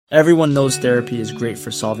Everyone knows therapy is great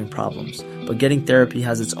for solving problems, but getting therapy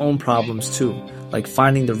has its own problems too, like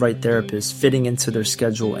finding the right therapist, fitting into their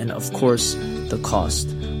schedule, and of course, the cost.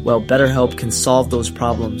 Well, BetterHelp can solve those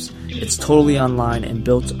problems. It's totally online and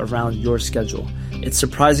built around your schedule. It's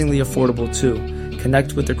surprisingly affordable too.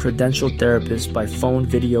 Connect with a credentialed therapist by phone,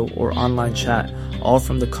 video, or online chat, all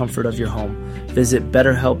from the comfort of your home. Visit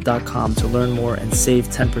BetterHelp.com to learn more and save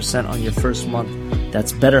 10% on your first month.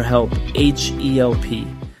 That's BetterHelp, H-E-L-P.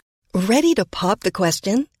 Ready to pop the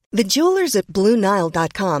question? The jewelers at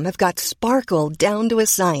BlueNile.com have got sparkle down to a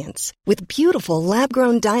science with beautiful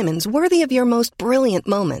lab-grown diamonds worthy of your most brilliant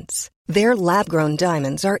moments. Their lab-grown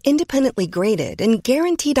diamonds are independently graded and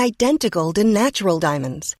guaranteed identical to natural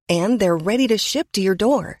diamonds, and they're ready to ship to your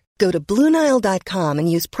door. Go to BlueNile.com and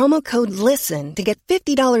use promo code LISTEN to get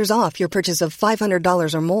 $50 off your purchase of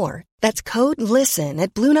 $500 or more. That's code LISTEN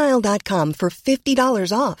at BlueNile.com for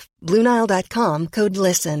 $50 off. BlueNile.com, code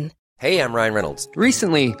LISTEN. Hey, I'm Ryan Reynolds.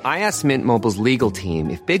 Recently, I asked Mint Mobile's legal team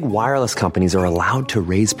if big wireless companies are allowed to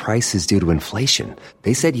raise prices due to inflation.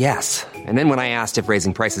 They said yes. And then when I asked if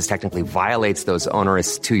raising prices technically violates those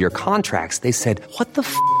onerous two-year contracts, they said, "What the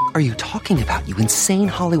f*** are you talking about, you insane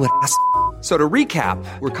Hollywood ass?" So to recap,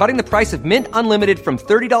 we're cutting the price of Mint Unlimited from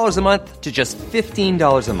 $30 a month to just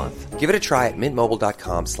 $15 a month. Give it a try at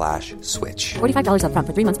mintmobile.com/switch. $45 up front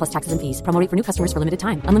for 3 months plus taxes and fees. Promo rate for new customers for limited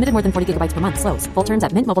time. Unlimited more than 40 gigabytes per month. Slows full terms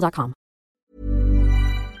at mintmobile.com.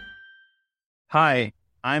 Hi,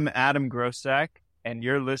 I'm Adam Grossack, and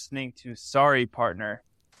you're listening to Sorry Partner.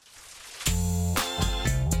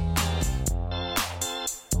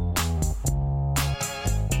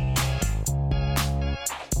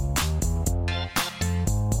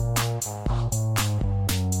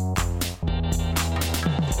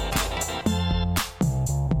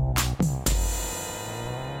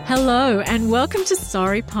 Hello and welcome to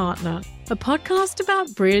Sorry Partner, a podcast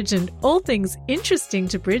about bridge and all things interesting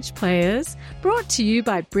to bridge players, brought to you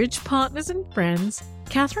by bridge partners and friends,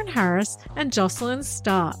 Catherine Harris and Jocelyn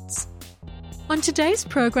Startz. On today's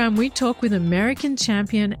program, we talk with American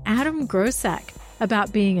champion Adam Grossack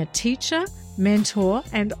about being a teacher, mentor,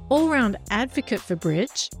 and all-round advocate for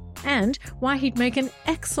bridge, and why he'd make an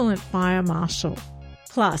excellent fire marshal.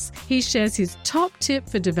 Plus, he shares his top tip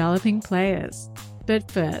for developing players.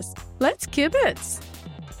 But first, let's kibitz.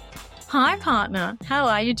 Hi, partner. How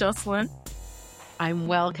are you, Jocelyn? I'm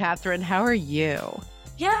well, Catherine. How are you?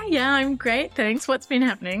 Yeah, I'm great. Thanks. What's been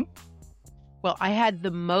happening? Well, I had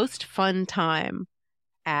the most fun time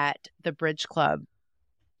at the Bridge Club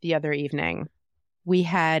the other evening. We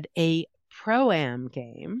had a Pro-Am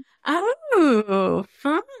game. Oh,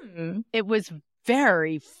 fun. It was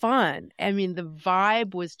very fun. I mean, the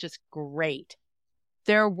vibe was just great.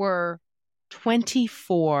 There were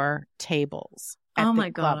 24 tables at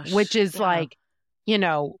the club, which is like, you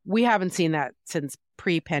know, we haven't seen that since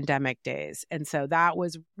pre-pandemic days. And so that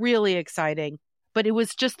was really exciting. But it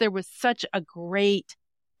was just, there was such a great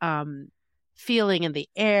feeling in the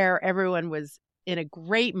air. Everyone was in a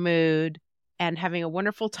great mood and having a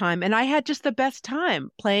wonderful time. And I had just the best time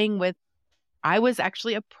playing with, I was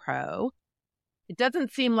actually a pro. It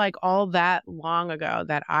doesn't seem like all that long ago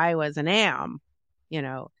that I was an AM, you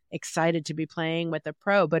know, excited to be playing with a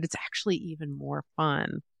pro, but it's actually even more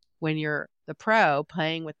fun when you're the pro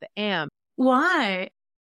playing with the AM. Why?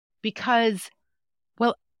 Because,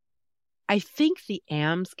 well, I think the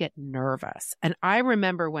AMs get nervous. And I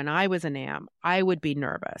remember when I was an AM, I would be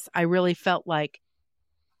nervous. I really felt like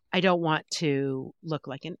I don't want to look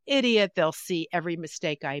like an idiot. They'll see every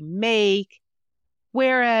mistake I make.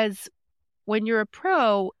 Whereas when you're a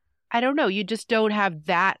pro, I don't know, you just don't have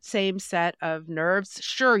that same set of nerves.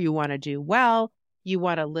 Sure, you want to do well. You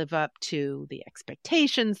want to live up to the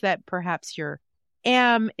expectations that perhaps your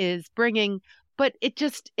AM is bringing, but it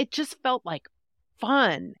just felt like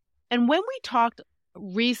fun. And when we talked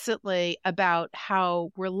recently about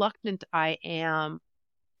how reluctant I am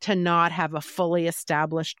to not have a fully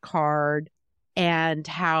established card and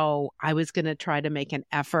how I was going to try to make an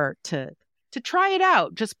effort to try it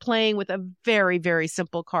out, just playing with a very, very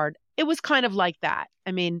simple card. It was kind of like that.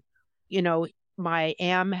 I mean, you know, my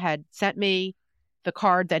AM had sent me the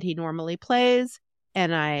card that he normally plays,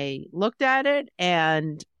 and I looked at it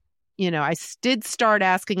and, you know, I did start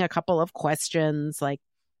asking a couple of questions like,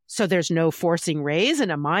 so there's no forcing raise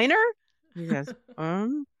in a minor? He goes,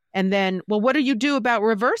 And then, well, what do you do about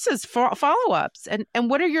reverses follow-ups? And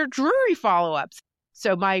what are your Drury follow-ups?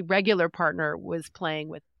 So my regular partner was playing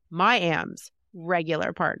with my AM's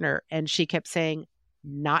regular partner, and she kept saying,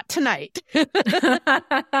 not tonight.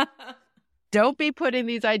 Don't be putting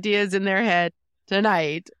these ideas in their head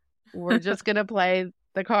tonight. We're just going to play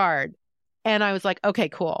the card. And I was like, okay,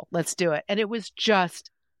 cool, let's do it. And it was just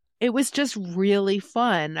really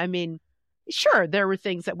fun. I mean, sure, there were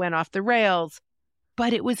things that went off the rails,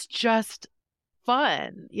 but it was just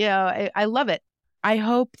fun. I love it. I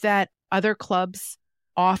hope that other clubs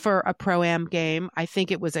offer a Pro-Am game. I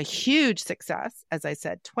think it was a huge success. As I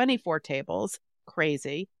said, 24 tables,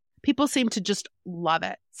 crazy. People seem to just love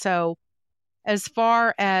it. So as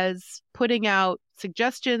far as putting out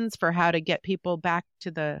suggestions for how to get people back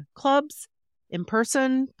to the clubs in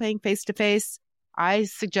person, playing face-to-face, I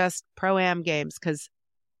suggest Pro-Am games because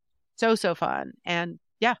so fun. And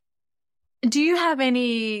yeah. Do you have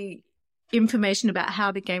any information about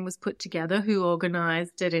how the game was put together, who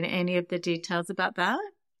organized it, and any of the details about that?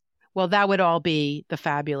 Well, that would all be the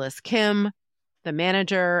fabulous Kim, the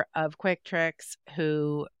manager of Quick Tricks,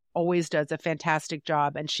 who always does a fantastic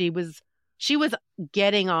job. And she was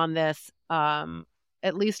getting on this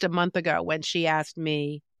at least a month ago when she asked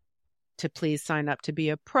me to please sign up to be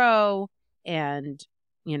a pro and,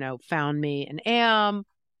 found me an AM.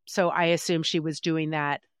 So I assume she was doing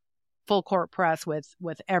that full court press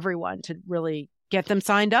with everyone to really get them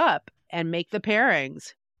signed up and make the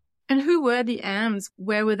pairings. And who were the AMs?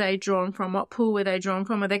 Where were they drawn from? What pool were they drawn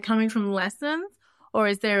from? Are they coming from lessons? Or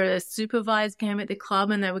is there a supervised game at the club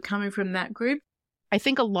and they were coming from that group? I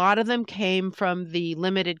think a lot of them came from the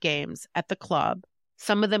limited games at the club.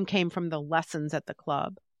 Some of them came from the lessons at the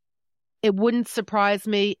club. It wouldn't surprise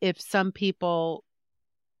me if some people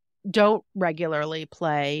don't regularly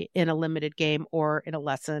play in a limited game or in a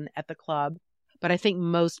lesson at the club, but I think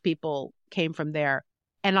most people came from there.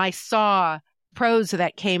 And I saw pros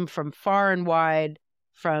that came from far and wide,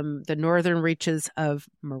 from the northern reaches of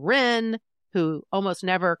Marin, who almost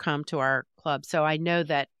never come to our club. So I know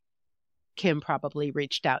that Kim probably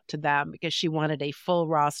reached out to them because she wanted a full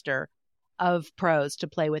roster of pros to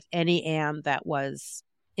play with any AM that was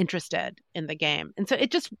interested in the game. And so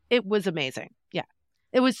it was amazing. Yeah.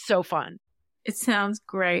 It was so fun. It sounds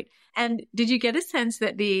great. And did you get a sense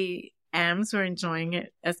that the AMs were enjoying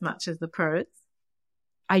it as much as the pros?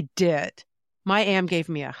 I did. My AM gave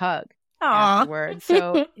me a hug afterwards.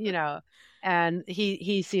 So, and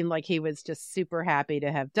he seemed like he was just super happy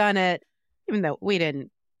to have done it, even though we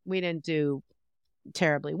didn't do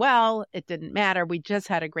terribly well. It didn't matter. We just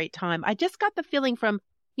had a great time. I just got the feeling from,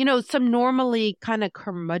 some normally kind of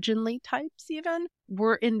curmudgeonly types even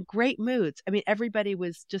were in great moods. I mean, everybody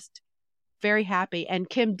was just very happy. And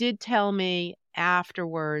Kim did tell me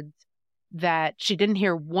afterwards that she didn't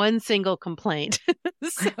hear one single complaint.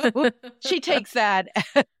 So she takes that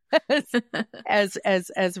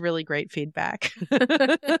as really great feedback.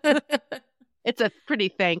 It's a pretty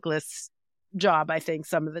thankless job, I think,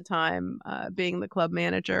 some of the time, being the club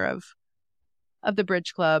manager of the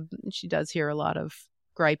bridge club. She does hear a lot of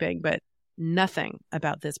griping, but nothing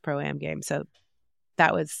about this Pro-Am game. So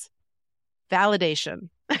that was validation.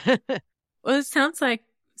 Well, it sounds like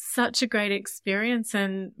such a great experience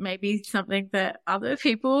and maybe something that other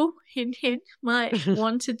people, hint, might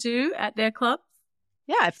want to do at their club.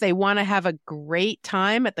 Yeah, if they want to have a great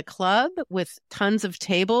time at the club with tons of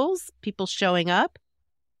tables, people showing up,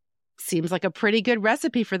 seems like a pretty good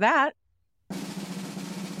recipe for that.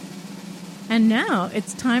 And now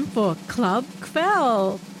it's time for Club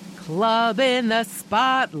Kveld. Club in the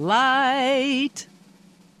Spotlight.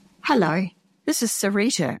 Hello, this is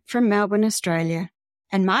Sarita from Melbourne, Australia,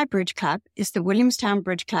 and my bridge club is the Williamstown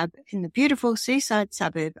Bridge Club in the beautiful seaside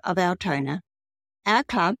suburb of Altona. Our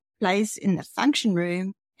club plays in the function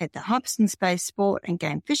room at the Hobson's Bay Sport and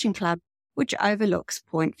Game Fishing Club, which overlooks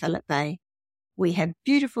Point Phillip Bay. We have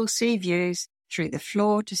beautiful sea views through the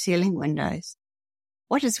floor-to-ceiling windows.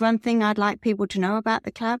 What is one thing I'd like people to know about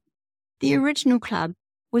the club? The original club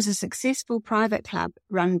was a successful private club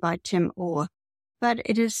run by Tim Orr, but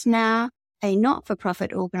it is now a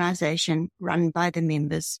not-for-profit organisation run by the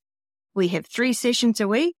members. We have 3 sessions a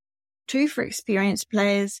week, 2 for experienced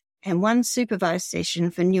players and 1 supervised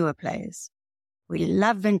session for newer players. We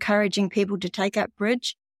love encouraging people to take up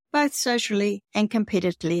bridge, both socially and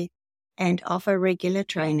competitively, and offer regular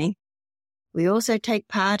training. We also take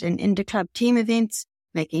part in inter-club team events,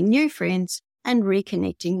 making new friends and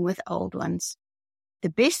reconnecting with old ones. The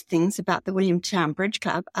best things about the Williamstown Bridge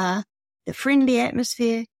Club are the friendly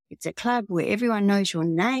atmosphere. It's a club where everyone knows your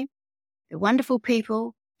name, the wonderful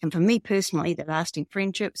people, and for me personally, the lasting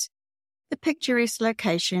friendships, the picturesque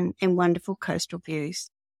location and wonderful coastal views.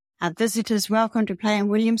 Are visitors welcome to play in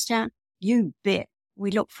Williamstown? You bet.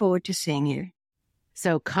 We look forward to seeing you.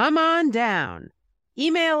 So come on down.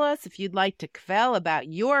 Email us if you'd like to kvell about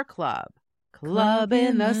your club. Club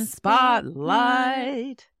in the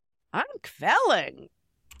Spotlight. I'm kvelling.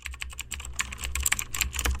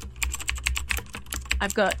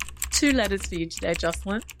 I've got 2 letters for you today,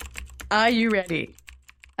 Jocelyn. Are you ready?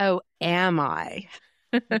 Oh, am I?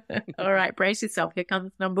 All right, brace yourself. Here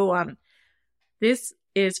comes number 1. This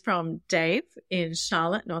is from Dave in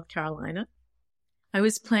Charlotte, North Carolina. I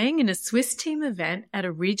was playing in a Swiss team event at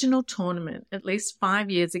a regional tournament at least 5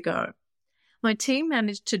 years ago. My team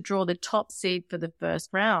managed to draw the top seed for the first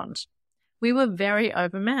round. We were very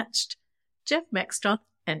overmatched. Jeff Mextoth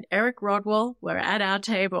and Eric Rodwell were at our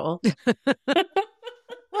table.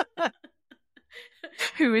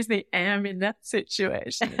 Who is the am in that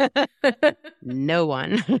situation? No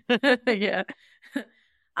one. Yeah.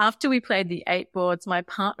 After we played the 8 boards, my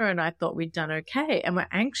partner and I thought we'd done okay and were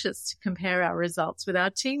anxious to compare our results with our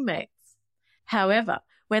teammates. However,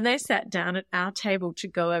 when they sat down at our table to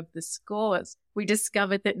go over the scores, we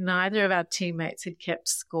discovered that neither of our teammates had kept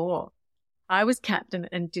score. I was captain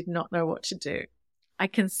and did not know what to do. I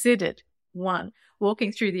considered, 1,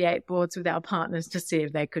 walking through the 8 boards with our partners to see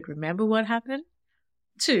if they could remember what happened.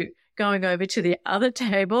 2, going over to the other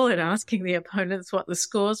table and asking the opponents what the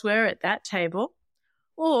scores were at that table.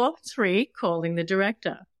 Or 3, calling the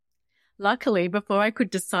director. Luckily, before I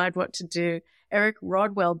could decide what to do, Eric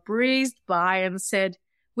Rodwell breezed by and said,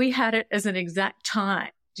 "We had it as an exact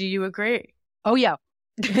tie. Do you agree?" Oh, yeah.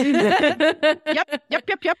 Yep.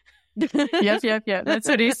 Yep. That's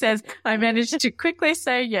what he says. I managed to quickly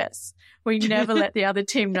say yes. We never let the other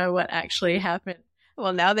team know what actually happened.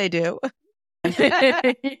 Well, now they do.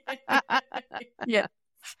 Yeah.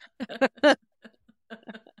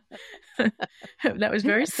 That was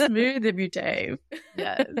very smooth of you, Dave.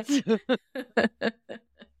 Yes.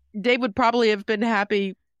 Dave would probably have been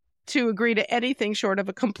happy to agree to anything short of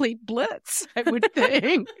a complete blitz, I would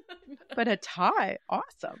think. But a tie,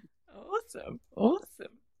 awesome.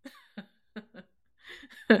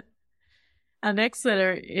 Our next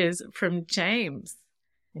letter is from James,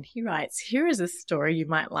 and he writes, "Here is a story you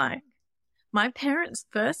might like. My parents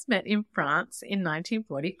first met in France in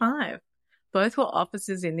 1945. Both were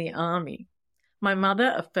officers in the army. My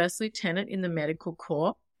mother a first lieutenant in the medical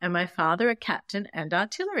corps, and my father a captain and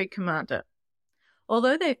artillery commander.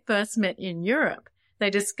 Although they first met in Europe, they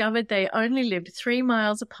discovered they only lived 3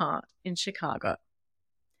 miles apart in Chicago.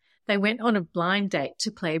 They went on a blind date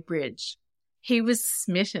to play bridge. He was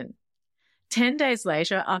smitten. 10 days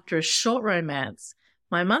later, after a short romance,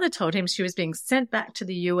 my mother told him she was being sent back to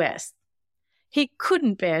the US. He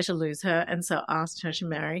couldn't bear to lose her and so asked her to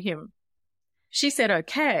marry him. She said,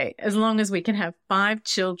 okay, as long as we can have 5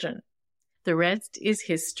 children. The rest is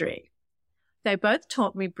history. They both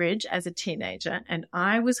taught me bridge as a teenager, and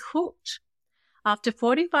I was hooked. After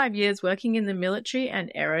 45 years working in the military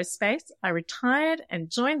and aerospace, I retired and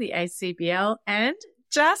joined the ACBL and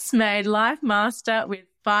just made Life Master with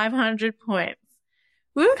 500 points.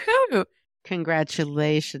 Woohoo!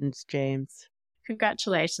 Congratulations, James.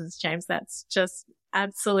 Congratulations, James. That's just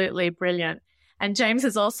absolutely brilliant. And James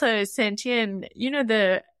has also sent in,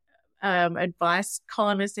 the advice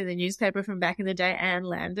columnist in the newspaper from back in the day, Ann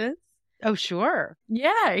Landers. Oh, sure.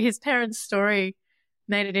 Yeah, his parents' story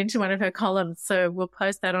made it into one of her columns, so we'll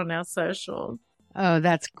post that on our socials. Oh,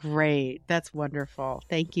 that's great. That's wonderful.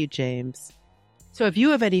 Thank you, James. So if you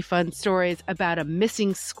have any fun stories about a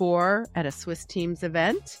missing score at a Swiss team's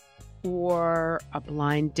event or a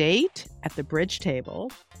blind date at the bridge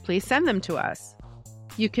table, please send them to us.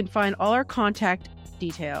 You can find all our contact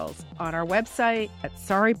details on our website at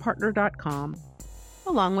sorrypartner.com,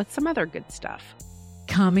 along with some other good stuff.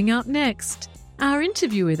 Coming up next, our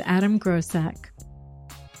interview with Adam Grossack.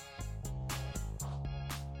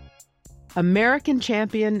 American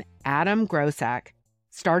champion Adam Grossack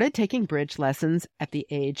started taking bridge lessons at the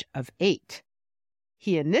age of 8.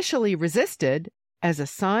 He initially resisted as a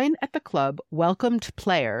sign at the club welcomed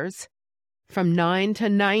players from 9 to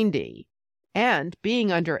 90. And being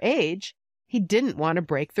underage, he didn't want to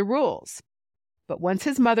break the rules. But once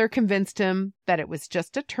his mother convinced him that it was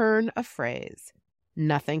just a turn of phrase,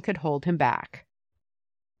 nothing could hold him back.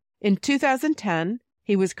 In 2010,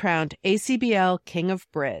 he was crowned ACBL King of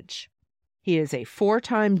Bridge. He is a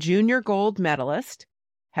 4-time junior gold medalist,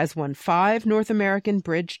 has won 5 North American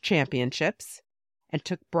Bridge Championships, and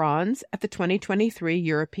took bronze at the 2023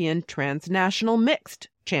 European Transnational Mixed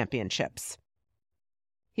Championships.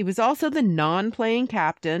 He was also the non-playing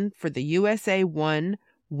captain for the USA 1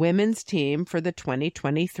 women's team for the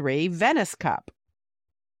 2023 Venice Cup.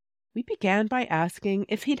 We began by asking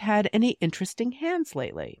if he'd had any interesting hands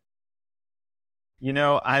lately.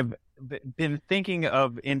 I've been thinking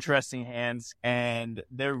of interesting hands, and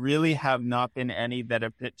there really have not been any that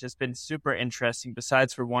have just been super interesting,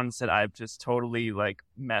 besides for ones that I've just totally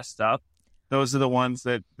messed up. Those are the ones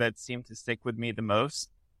that seem to stick with me the most.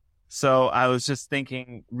 So I was just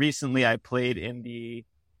thinking, recently I played in the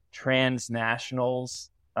transnationals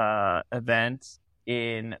event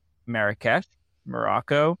in Marrakech,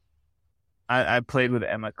 Morocco. I played with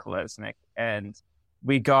Emma Kolesnik, and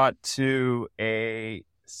we got to a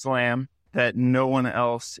slam that no one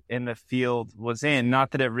else in the field was in.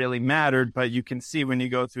 Not that it really mattered, but you can see when you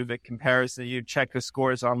go through the comparison, you check the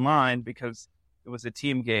scores online because it was a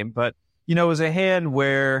team game. But, it was a hand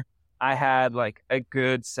where I had like a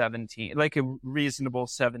good 17, like a reasonable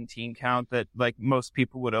 17 count that like most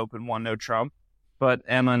people would open 1-no trump. But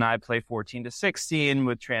Emma and I play 14 to 16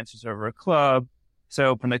 with transfers over a club. So I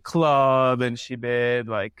opened a club and she bid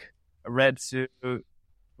like a red suit,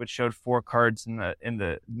 which showed 4 cards in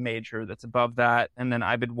the major that's above that. And then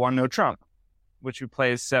I bid 1-no trump, which would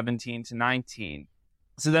play as 17 to 19.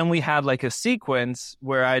 So then we had like a sequence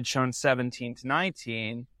where I'd shown 17 to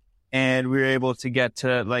 19, and we were able to get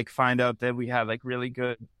to like find out that we had like really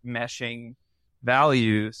good meshing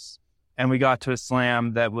values. And we got to a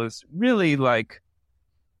slam that was really like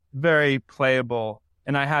very playable.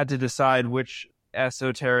 And I had to decide which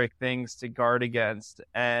esoteric things to guard against.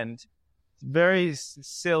 And very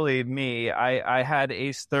silly me, I had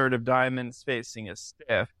ace third of diamonds facing a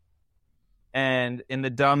stiff. And in the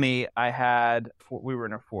dummy, we were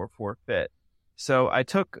in a 4-4 fit. So I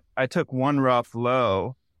took one rough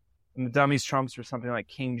low, and the dummy's trumps were something like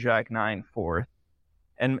king, jack, 9, 4th.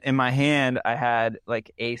 And in my hand, I had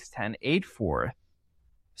like ace 10, 8, 4th.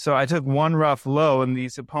 So I took one rough low, and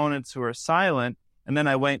these opponents who were silent, and then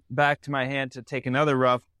I went back to my hand to take another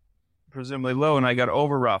rough, presumably low, and I got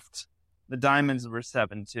over roughed. The diamonds were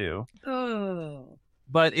 7-2. Oh.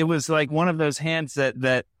 But it was like one of those hands that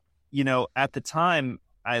at the time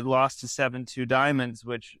I lost to 7-2 diamonds,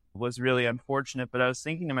 which was really unfortunate. But I was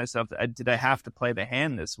thinking to myself, did I have to play the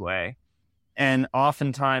hand this way? And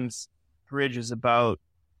oftentimes bridge is about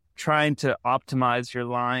trying to optimize your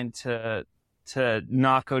line to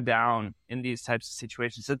not go down in these types of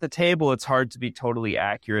situations. At the table, it's hard to be totally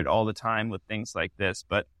accurate all the time with things like this.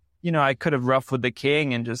 But, I could have roughed with the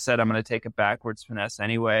king and just said, I'm going to take a backwards finesse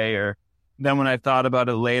anyway. Or then when I thought about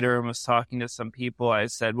it later and was talking to some people, I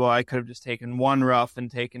said, well, I could have just taken one rough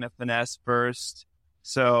and taken a finesse first.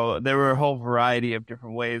 So there were a whole variety of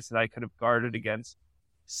different ways that I could have guarded against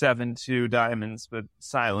 7-2 diamonds with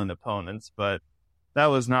silent opponents, but that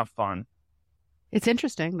was not fun. It's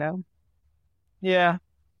interesting, though. Yeah.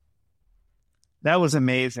 That was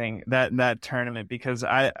amazing, that tournament, because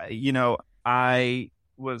I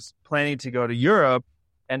was planning to go to Europe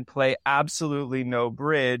and play absolutely no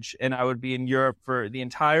bridge, and I would be in Europe for the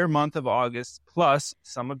entire month of August, plus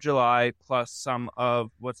some of July, plus some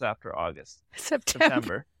of what's after August,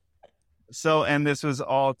 September. So, and this was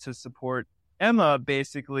all to support Emma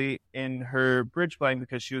basically in her bridge playing,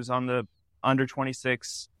 because she was on the under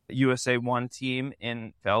 26 USA 1 team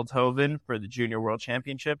in Veldhoven for the Junior World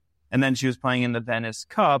Championship. And then she was playing in the Venice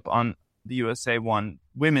Cup on the USA 1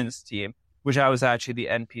 women's team, which I was actually the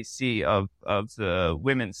NPC of the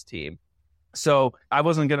women's team. So I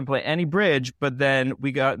wasn't going to play any bridge, but then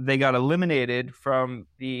they got eliminated from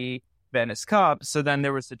the Venice Cup. So then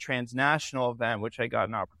there was the transnational event, which I got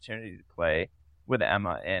an opportunity to play with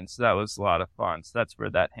Emma in. So that was a lot of fun. So that's where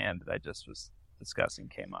that hand that I just was discussing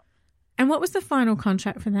came up. And what was the final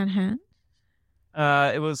contract for that hand?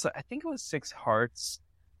 I think it was 6 hearts.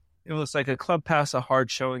 It was like a club pass, a heart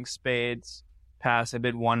showing spades pass. I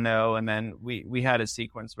bid 1-no, and then we had a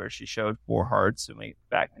sequence where she showed 4 hearts, and we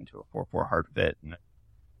backed into a 4-4 heart fit. And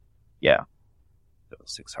yeah, it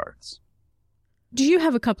was 6 hearts. Do you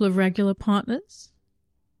have a couple of regular partners?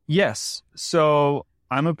 Yes. So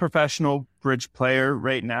I'm a professional bridge player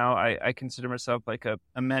right now. I consider myself like a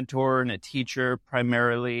mentor and a teacher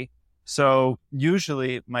primarily. So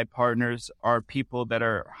usually my partners are people that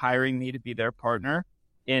are hiring me to be their partner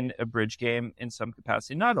in a bridge game in some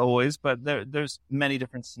capacity. Not always, but there's many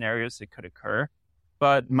different scenarios that could occur.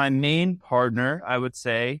 But my main partner, I would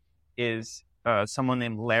say, is someone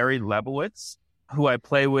named Larry Lebowitz, who I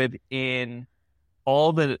play with in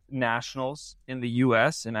all the nationals in the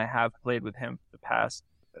U.S., and I have played with him for the past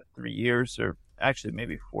 3 years, or actually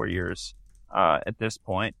maybe 4 years at this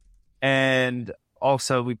point. And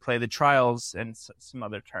also we play the trials and some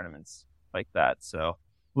other tournaments like that. So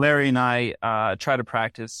Larry and I try to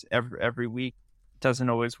practice every week. It doesn't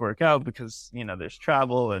always work out because, there's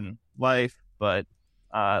travel and life, but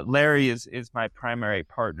Larry is my primary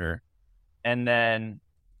partner. And then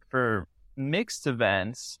for mixed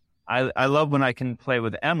events, I love when I can play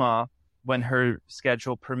with Emma when her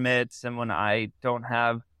schedule permits and when I don't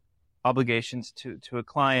have obligations to a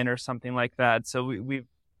client or something like that. So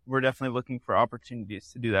we're definitely looking for opportunities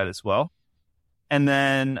to do that as well. And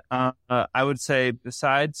then I would say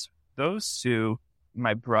besides those two,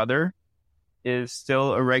 my brother is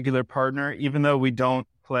still a regular partner, even though we don't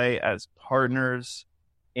play as partners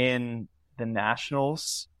in the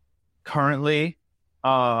nationals currently.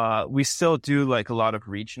 We still do like a lot of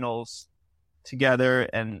regionals together,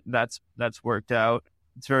 and that's worked out.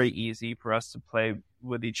 It's very easy for us to play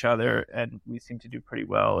with each other, and we seem to do pretty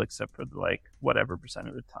well, except for like whatever percent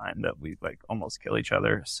of the time that we like almost kill each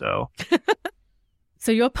other. So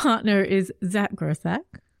So your partner is Zach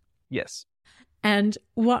Grossack. yes. And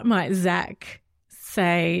what might Zach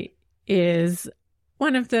say is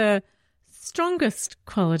one of the strongest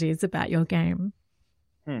qualities about your game?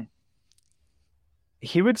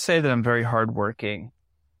 He would say that I'm very hardworking,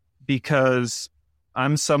 because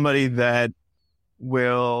I'm somebody that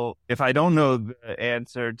will, if I don't know the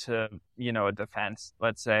answer to, a defense,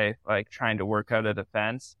 let's say, like trying to work out a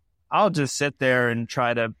defense, I'll just sit there and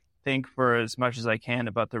try to think for as much as I can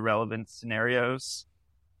about the relevant scenarios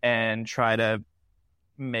and try to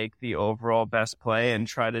make the overall best play and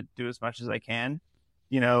try to do as much as I can.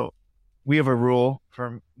 We have a rule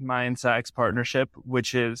for my and Zach's partnership,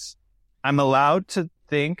 which is I'm allowed to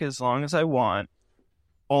think as long as I want,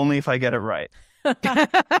 only if I get it right.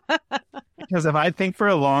 Because if I think for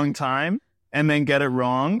a long time and then get it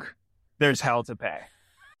wrong, there's hell to pay.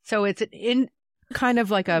 So it's kind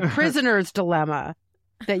of like a prisoner's dilemma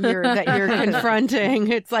that you're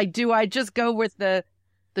confronting. It's like, do I just go with the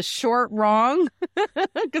short wrong?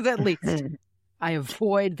 Because at least I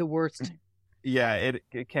avoid the worst. Yeah,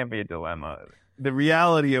 it can be a dilemma. The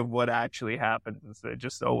reality of what actually happens is they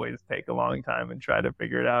just always take a long time and try to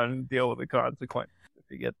figure it out and deal with the consequences if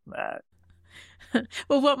you get that.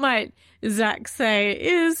 Well, what might Zach say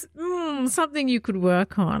is something you could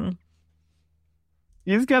work on?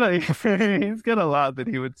 He's got a lot that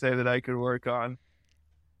he would say that I could work on,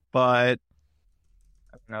 but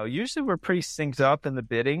I don't know. Usually we're pretty synced up in the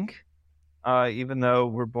bidding, even though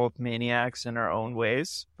we're both maniacs in our own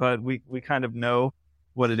ways. But we kind of know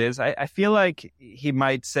what it is. I feel like he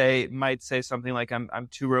might say something like I'm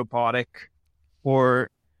too robotic, or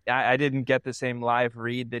I didn't get the same live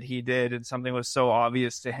read that he did, and something was so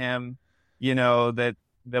obvious to him, that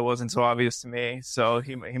wasn't so obvious to me. So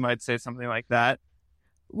he might say something like that.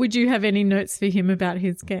 Would you have any notes for him about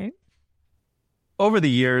his game? Over the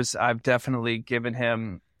years, I've definitely given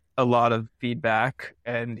him a lot of feedback,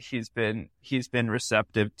 and he's been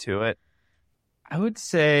receptive to it. I would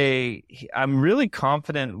say I'm really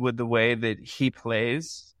confident with the way that he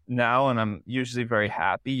plays now, and I'm usually very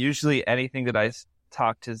happy. Usually anything that I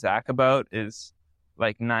talk to Zach about is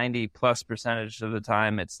like 90+% of the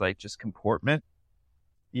time it's like just comportment.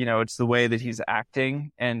 It's the way that he's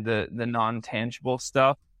acting and the non-tangible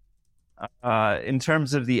stuff. In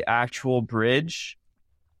terms of the actual bridge,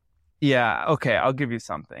 yeah, okay, I'll give you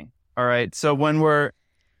something. All right, so when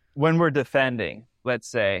we're defending, let's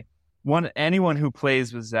say, anyone who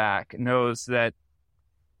plays with Zach knows that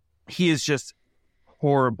he is just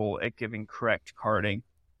horrible at giving correct carding.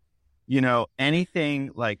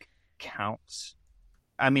 Anything like counts.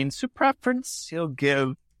 I mean, super preference, he'll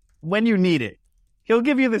give when you need it. He'll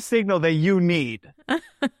give you the signal that you need.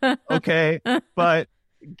 Okay? But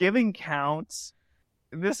giving counts,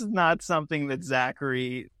 this is not something that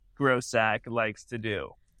Zachary Grossack likes to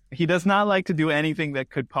do. He does not like to do anything that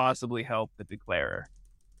could possibly help the declarer.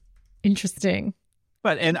 Interesting.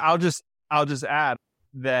 And I'll just add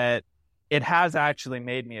that it has actually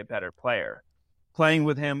made me a better player. Playing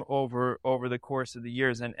with him over the course of the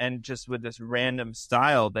years, and just with this random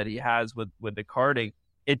style that he has with the carding,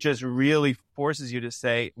 it just really forces you to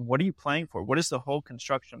say, what are you playing for? What is the whole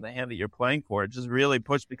construction of the hand that you're playing for? It just really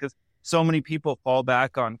pushed, because so many people fall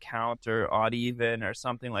back on count or odd even or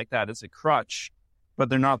something like that as a crutch, but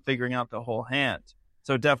they're not figuring out the whole hand.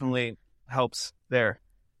 So it definitely helps there.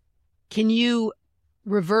 Can you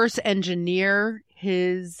reverse engineer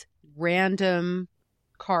his random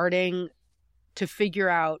carding to figure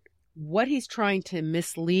out what he's trying to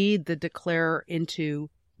mislead the declarer into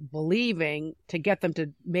believing to get them to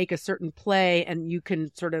make a certain play, and you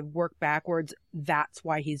can sort of work backwards? That's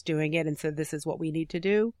why he's doing it, and so this is what we need to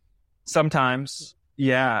do? Sometimes.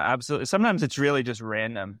 Yeah, absolutely. Sometimes it's really just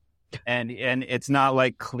random, and it's not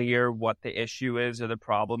like clear what the issue is or the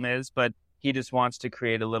problem is, but he just wants to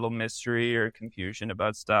create a little mystery or confusion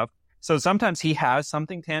about stuff. So sometimes he has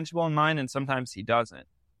something tangible in mind, and sometimes he doesn't.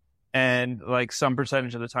 And like some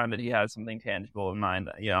percentage of the time that he has something tangible in mind,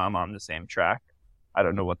 I'm on the same track. I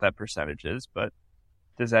don't know what that percentage is, but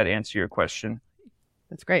does that answer your question?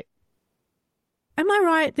 That's great. Am I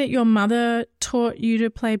right that your mother taught you to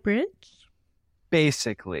play bridge?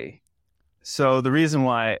 Basically. So the reason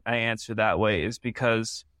why I answer that way is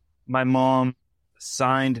because my mom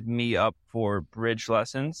signed me up for bridge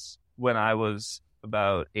lessons when I was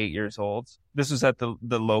about 8 years old. This was at the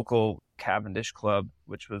local Cavendish club,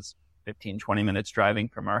 which was 15, 20 minutes driving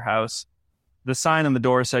from our house. The sign on the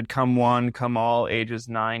door said, "Come one, come all, ages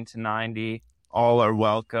 9 to 90. All are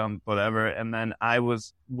welcome," whatever. And then I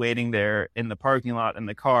was waiting there in the parking lot in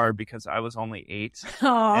the car because I was only 8.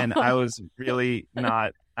 And I was really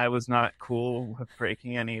I was not cool with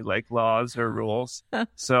breaking any laws or rules.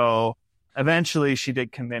 So eventually she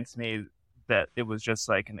did convince me that it was just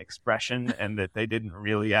an expression and that they didn't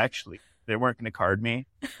really they weren't going to card me.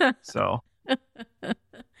 So.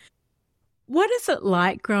 What is it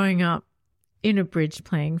like growing up in a bridge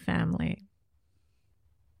playing family?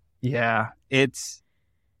 Yeah, I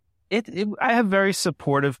have very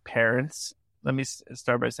supportive parents. Let me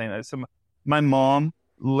start by saying that. So my mom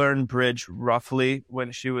learned bridge roughly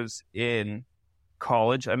when she was in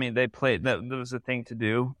college. I mean, they played, that was a thing to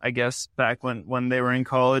do, I guess, back when they were in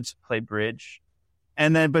college, play bridge.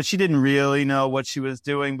 And then, but she didn't really know what she was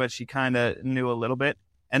doing, but she kind of knew a little bit.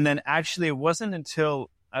 And then actually it wasn't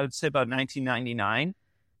until I would say about 1999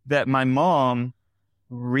 that my mom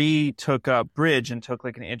took up bridge and took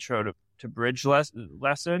an intro to bridge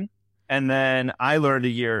lesson. And then I learned a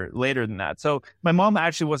year later than that. So my mom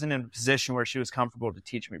actually wasn't in a position where she was comfortable to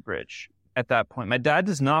teach me bridge at that point. My dad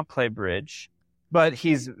does not play bridge, but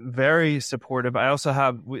he's very supportive. I also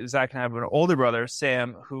have, Zach and I have an older brother,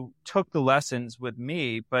 Sam, who took the lessons with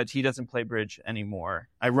me, but he doesn't play bridge anymore.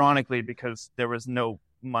 Ironically, because there was no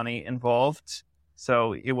money involved.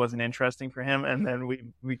 So it wasn't interesting for him. And then we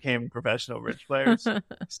became professional bridge players.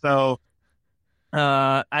 So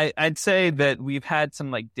I'd say that we've had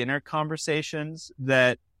some dinner conversations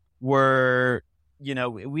that were,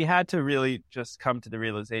 we had to really just come to the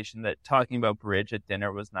realization that talking about bridge at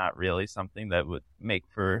dinner was not really something that would make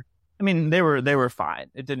for, I mean, they were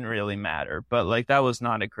fine. It didn't really matter, but that was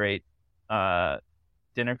not a great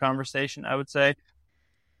dinner conversation, I would say.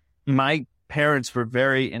 My parents were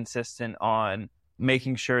very insistent on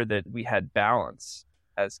making sure that we had balance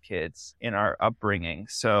as kids in our upbringing.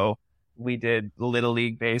 So we did Little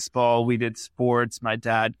League baseball, we did sports, my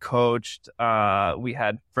dad coached, we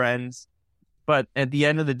had friends. But at the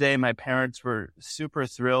end of the day, my parents were super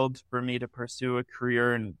thrilled for me to pursue a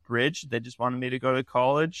career in bridge. They just wanted me to go to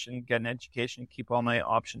college and get an education, keep all my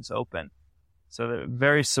options open. So they're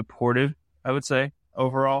very supportive, I would say,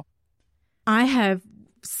 overall. I have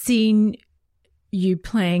seen you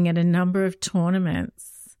playing at a number of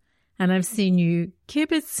tournaments, and I've seen you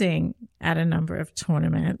kibitzing at a number of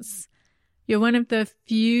tournaments. You're one of the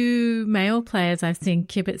few male players I've seen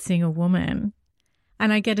kibitzing a woman,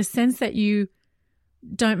 and I get a sense that you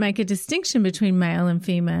don't make a distinction between male and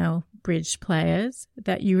female bridge players,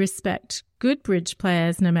 that you respect good bridge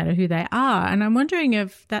players no matter who they are. And I'm wondering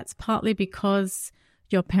if that's partly because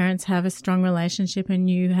your parents have a strong relationship and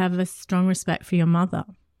you have a strong respect for your mother.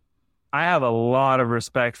 I have a lot of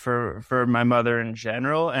respect for my mother in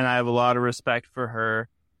general, and I have a lot of respect for her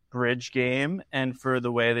bridge game and for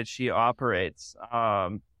the way that she operates.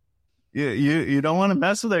 You don't want to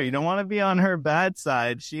mess with her. You don't want to be on her bad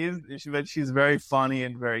side. But she's very funny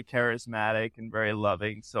and very charismatic and very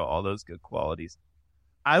loving. So all those good qualities.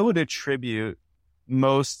 I would attribute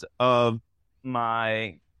most of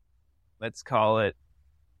my, let's call it,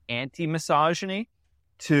 anti-misogyny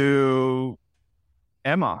to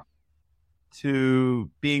Emma.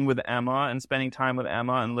 To being with Emma and spending time with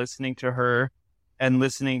Emma and listening to her and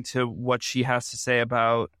listening to what she has to say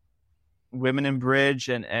about women in bridge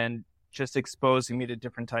and just exposing me to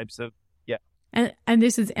different types of, yeah. And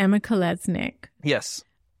this is Emma Kolesnik. Yes.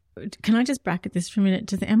 Can I just bracket this for a minute?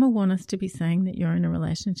 Does Emma want us to be saying that you're in a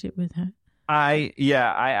relationship with her? I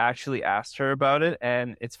actually asked her about it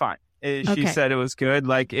and it's fine. She said it was good.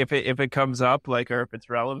 If it comes up, or if it's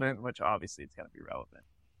relevant, which obviously it's going to be relevant.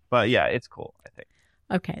 But yeah, it's cool, I think.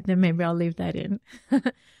 Okay, then maybe I'll leave that in.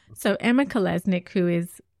 So Emma Kolesnik, who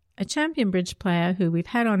is a champion bridge player who we've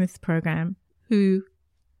had on this program, who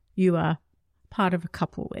you are part of a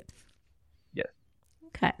couple with. Yes.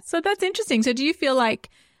 Okay, so that's interesting. So do you feel like,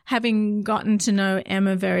 having gotten to know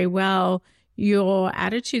Emma very well, your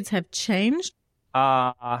attitudes have changed?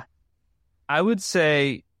 I would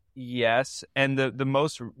say yes. And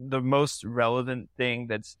the most relevant thing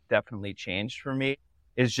that's definitely changed for me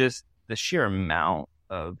is just the sheer amount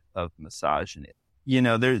of misogyny.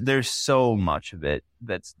 There's so much of it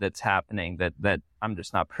that's happening that I'm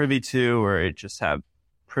just not privy to, or it just have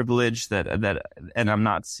privilege that and I'm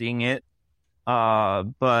not seeing it.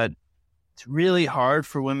 But it's really hard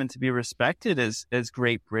for women to be respected as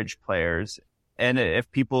great bridge players. And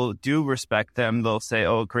if people do respect them, they'll say,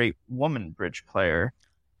 oh, great woman bridge player.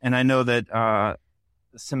 And I know that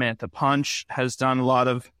Samantha Punch has done a lot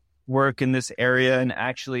of work in this area. And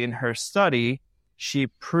actually in her study, she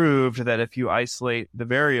proved that if you isolate the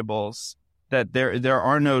variables, that there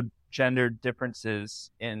are no gender differences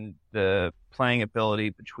in the playing ability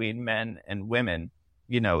between men and women.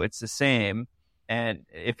 It's the same. And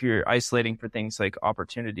if you're isolating for things like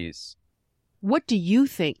opportunities. What do you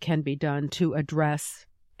think can be done to address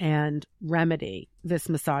and remedy this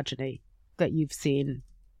misogyny that you've seen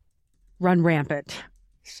run rampant,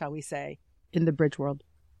 shall we say, in the bridge world?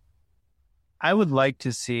 I would like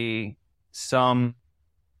to see some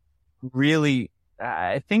really,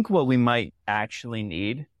 I think what we might actually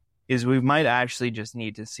need is we might actually just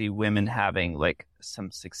need to see women having like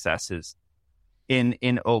some successes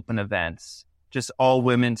in open events. Just all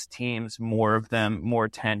women's teams, more of them, more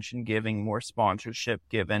attention given, more sponsorship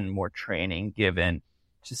given, more training given.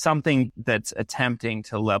 Just something that's attempting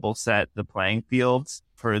to level set the playing fields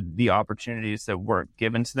for the opportunities that weren't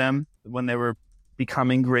given to them when they were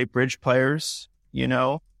becoming great bridge players.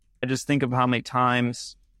 I just think of how many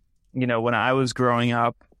times, when I was growing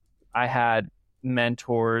up, I had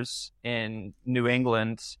mentors in New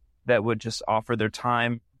England that would just offer their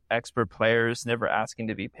time, expert players, never asking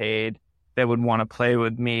to be paid. They would want to play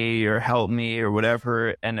with me or help me or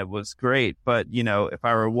whatever, and it was great. But, if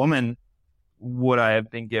I were a woman, would I have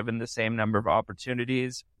been given the same number of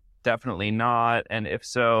opportunities? Definitely not. And if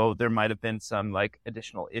so, there might have been some like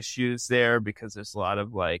additional issues there because there's a lot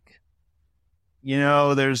of like,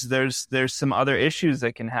 there's some other issues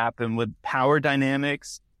that can happen with power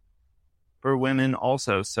dynamics for women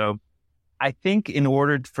also. So I think in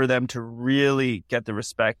order for them to really get the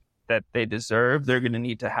respect that they deserve, they're going to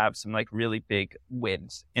need to have some like really big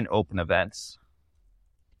wins in open events.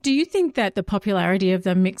 Do you think that the popularity of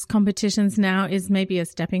the mixed competitions now is maybe a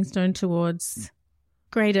stepping stone towards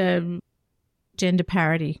greater gender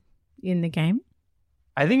parity in the game?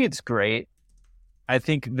 I think it's great. I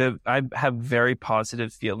think I have very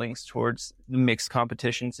positive feelings towards the mixed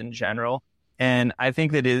competitions in general. And I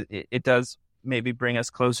think that it does maybe bring us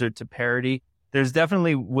closer to parity. There's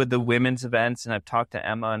definitely with the women's events, and I've talked to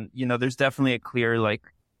Emma, and, there's definitely a clear like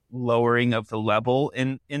lowering of the level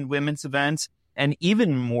in women's events. And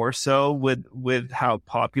even more so with how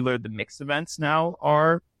popular the mixed events now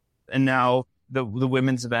are. And now the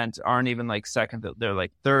women's events aren't even like second, they're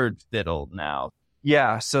like third fiddle now.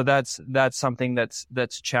 Yeah. So that's something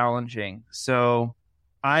that's challenging. So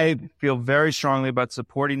I feel very strongly about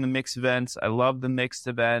supporting the mixed events. I love the mixed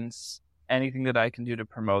events. Anything that I can do to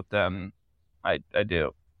promote them, I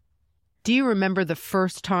do. Do you remember the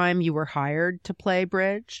first time you were hired to play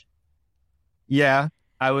bridge? Yeah.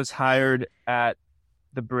 I was hired at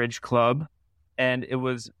the Bridge Club, and it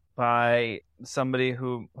was by somebody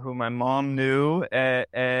who my mom knew,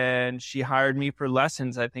 and she hired me for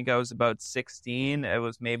lessons. I think I was about 16. It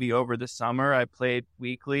was maybe over the summer. I played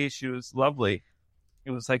weekly. She was lovely.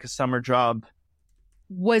 It was like a summer job.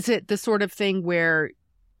 Was it the sort of thing where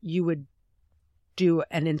you would do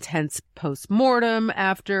an intense post-mortem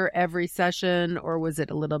after every session, or was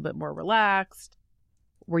it a little bit more relaxed?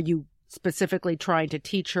 Were you specifically trying to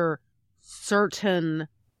teach her certain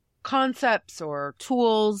concepts or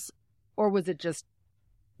tools, or was it just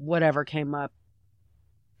whatever came up,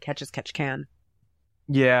 catch as catch can?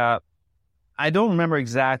 Yeah. I don't remember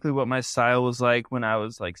exactly what my style was like when I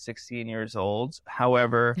was like 16 years old.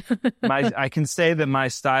 However, I can say that my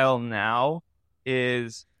style now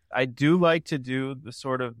is I do like to do the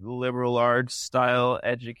sort of liberal arts style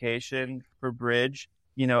education for bridge.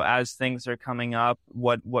 As things are coming up,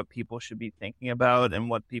 what people should be thinking about and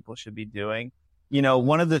what people should be doing.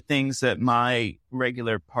 One of the things that my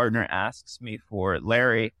regular partner asks me for,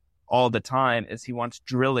 Larry, all the time is he wants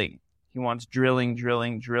drilling. He wants drilling.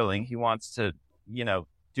 He wants to,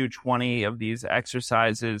 do 20 of these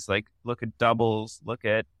exercises, like look at doubles, look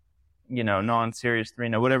at, non-serious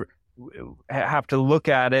 3-0, whatever. Have to look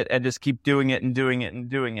at it and just keep doing it and doing it and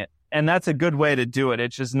doing it. And that's a good way to do it.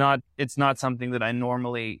 It's not something that I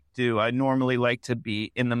normally do. I normally like to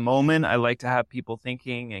be in the moment. I like to have people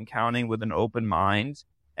thinking and counting with an open mind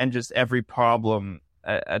and just every problem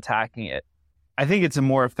attacking it. I think it's a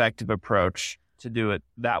more effective approach to do it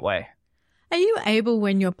that way. Are you able,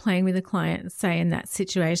 when you're playing with a client, say in that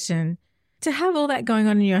situation, to have all that going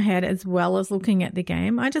on in your head as well as looking at the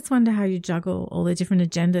game? I just wonder how you juggle all the different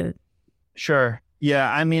agendas. Sure. Yeah.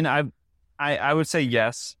 I mean, I would say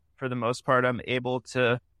yes. For the most part, I'm able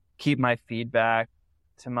to keep my feedback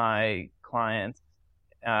to my clients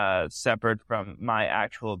separate from my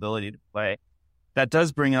actual ability to play. that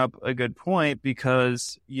does bring up a good point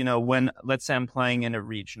because, when, let's say I'm playing in a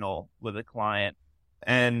regional with a client,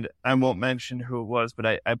 and I won't mention who it was, but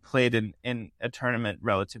I played in a tournament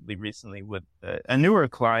relatively recently with a newer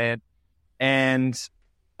client. And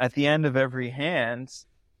at the end of every hand,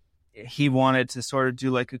 he wanted to sort of do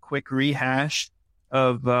like a quick rehash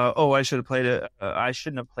of, I should have played I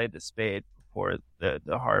shouldn't have played the spade before the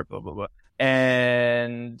heart, blah, blah, blah.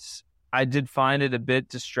 And I did find it a bit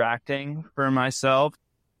distracting for myself,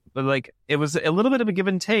 but like it was a little bit of a give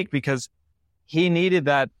and take because he needed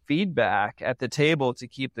that feedback at the table to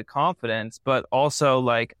keep the confidence, but also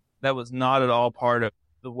like that was not at all part of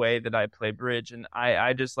the way that I play bridge. And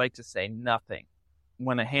I just like to say nothing.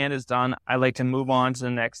 When a hand is done, I like to move on to the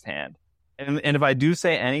next hand. And if I do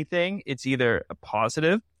say anything, it's either a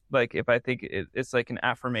positive, like if I think it's like an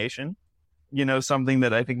affirmation, something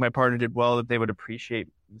that I think my partner did well, that they would appreciate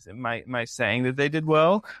my saying that they did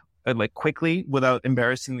well, like quickly without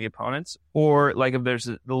embarrassing the opponents. Or like if there's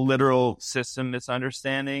the literal system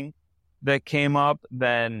misunderstanding that came up,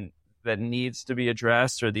 then that needs to be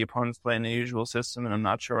addressed, or the opponent's playing the usual system and I'm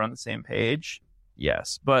not sure we're on the same page.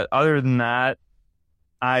 Yes. But other than that,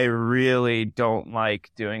 I really don't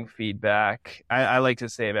like doing feedback. I like to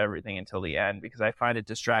save everything until the end because I find it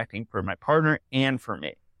distracting for my partner and for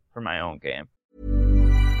me, for my own game.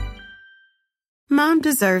 Mom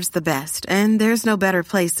deserves the best, and there's no better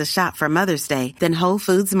place to shop for Mother's Day than Whole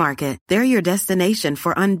Foods Market. They're your destination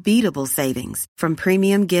for unbeatable savings, from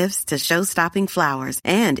premium gifts to show-stopping flowers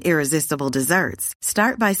and irresistible desserts.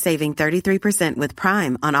 Start by saving 33% with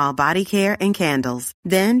Prime on all body care and candles.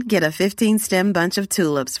 Then get a 15-stem bunch of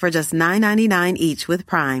tulips for just $9.99 each with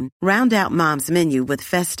Prime. Round out Mom's menu with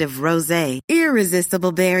festive rosé,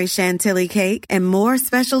 irresistible berry chantilly cake, and more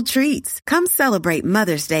special treats. Come celebrate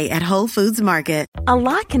Mother's Day at Whole Foods Market. A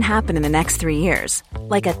lot can happen in the next 3 years.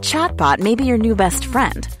 Like a chatbot may be your new best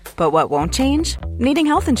friend. But what won't change? Needing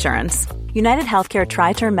health insurance. United Healthcare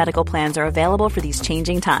Tri-Term Medical Plans are available for these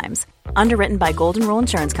changing times. Underwritten by Golden Rule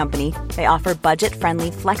Insurance Company, they offer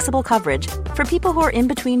budget-friendly, flexible coverage for people who are in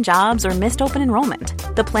between jobs or missed open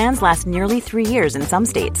enrollment. The plans last nearly 3 years in some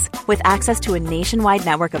states, with access to a nationwide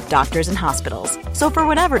network of doctors and hospitals. So for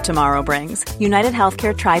whatever tomorrow brings, United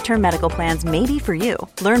Healthcare Tri-Term Medical Plans may be for you.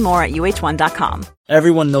 Learn more at uh1.com.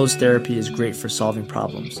 Everyone knows therapy is great for solving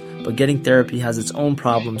problems, but getting therapy has its own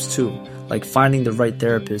problems too, like finding the right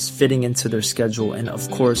therapist, fitting into their schedule, and of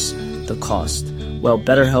course, the cost. Well,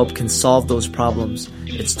 BetterHelp can solve those problems.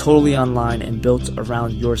 It's totally online and built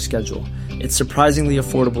around your schedule. It's surprisingly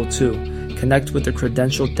affordable too. Connect with a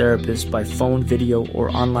credentialed therapist by phone, video,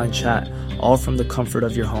 or online chat, all from the comfort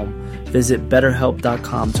of your home. Visit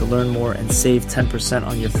BetterHelp.com to learn more and save 10%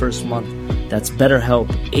 on your first month. That's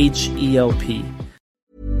BetterHelp, H-E-L-P.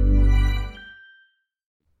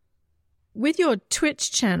 With your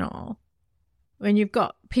Twitch channel, when you've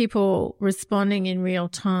got people responding in real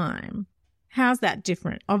time, how's that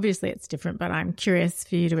different? Obviously it's different, but I'm curious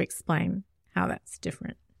for you to explain how that's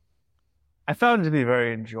different. I found it to be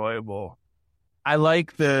very enjoyable. I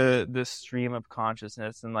like the stream of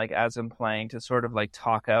consciousness and like as I'm playing to sort of like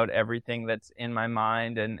talk out everything that's in my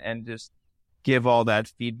mind and just give all that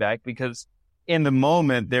feedback, because in the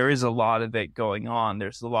moment there is a lot of it going on.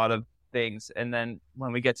 There's a lot of things. And then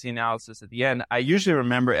when we get to the analysis at the end, I usually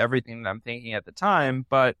remember everything that I'm thinking at the time,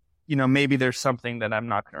 but maybe there's something that I'm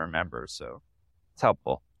not going to remember. So it's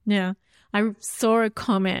helpful. Yeah. I saw a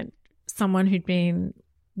comment, someone who'd been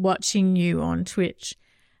watching you on Twitch,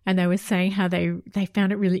 and they were saying how they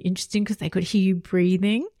found it really interesting because they could hear you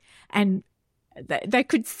breathing and they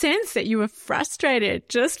could sense that you were frustrated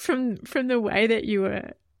just from the way that you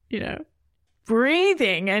were,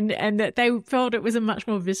 breathing, and that they felt it was a much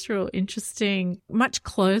more visceral, interesting, much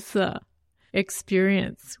closer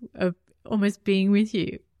experience of almost being with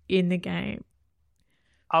you in the game.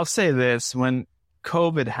 I'll say this, when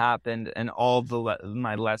COVID happened and all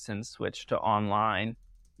my lessons switched to online,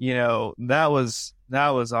 that was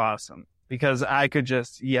awesome because I could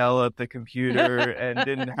just yell at the computer and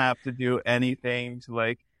didn't have to do anything to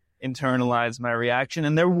like internalize my reaction.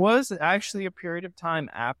 And there was actually a period of time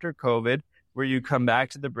after COVID where you come back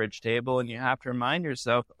to the bridge table and you have to remind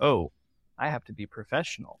yourself, oh, I have to be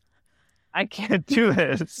professional. I can't do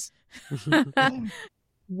this.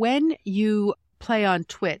 When you play on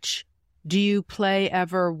Twitch, do you play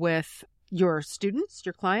ever with your students,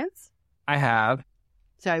 your clients? I have.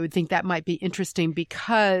 So I would think that might be interesting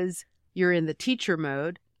because you're in the teacher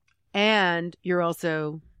mode and you're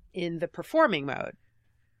also in the performing mode.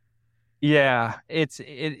 Yeah, it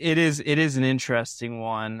is an interesting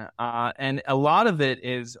one. And a lot of it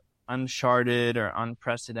is uncharted or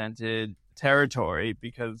unprecedented territory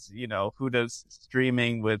because, who does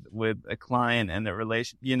streaming with a client and the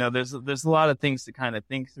relation, there's a lot of things to kind of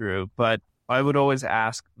think through, but I would always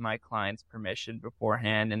ask my clients permission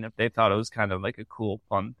beforehand. And if they thought it was kind of like a cool,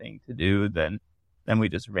 fun thing to do, then we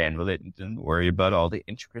just ran with it and didn't worry about all the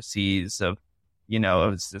intricacies of,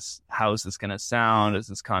 how is this going to sound? Is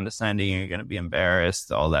this condescending? Are you going to be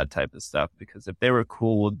embarrassed? All that type of stuff. Because if they were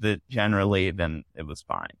cool with it generally, then it was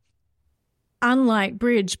fine. Unlike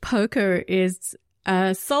bridge, poker is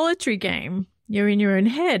a solitary game. You're in your own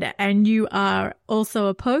head and you are also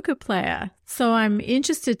a poker player. So I'm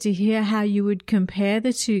interested to hear how you would compare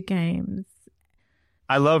the two games.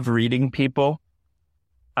 I love reading people.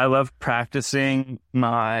 I love practicing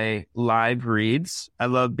my live reads. I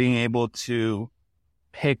love being able to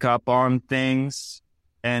pick up on things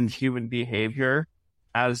and human behavior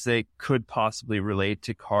as they could possibly relate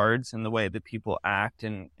to cards and the way that people act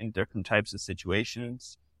in different types of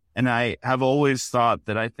situations. And I have always thought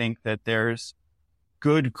that I think that there's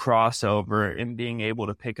good crossover in being able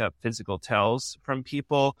to pick up physical tells from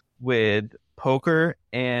people with poker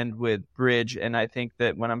and with bridge. And I think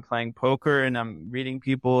that when I'm playing poker and I'm reading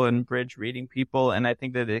people and bridge reading people, and I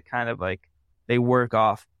think that it kind of like they work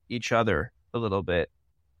off each other a little bit.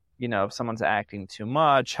 If someone's acting too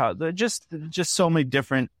much, how just so many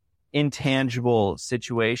different intangible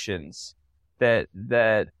situations that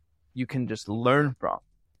you can just learn from.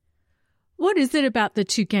 What is it about the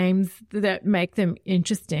two games that make them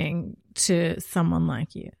interesting to someone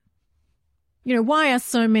like you? Why are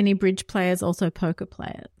so many bridge players also poker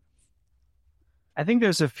players? I think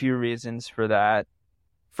there's a few reasons for that.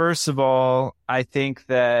 First of all, I think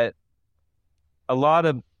that a lot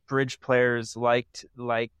of bridge players like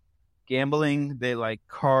gambling. They like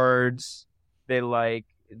cards. They like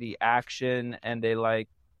the action, and they like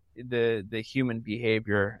the human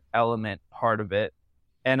behavior element part of it.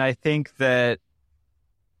 And I think that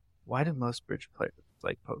why do most bridge players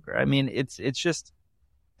like poker? I mean, it's just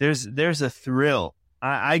there's a thrill.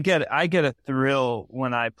 I get a thrill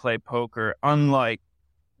when I play poker, unlike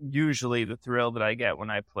usually the thrill that I get when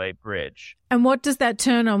I play bridge. And what does that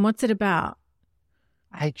turn on? What's it about?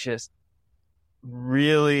 I just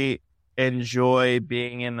really enjoy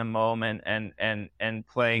being in the moment and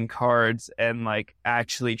playing cards and like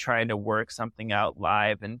actually trying to work something out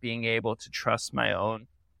live and being able to trust my own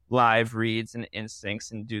live reads and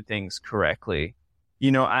instincts and do things correctly.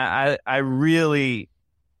 I really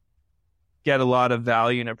get a lot of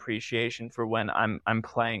value and appreciation for when I'm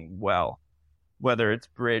playing well, whether it's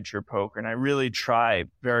bridge or poker. And I really try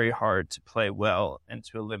very hard to play well and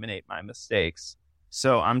to eliminate my mistakes.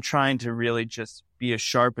 So I'm trying to really just be as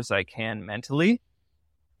sharp as I can mentally.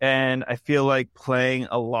 And I feel like playing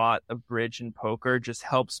a lot of bridge and poker just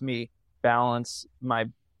helps me balance my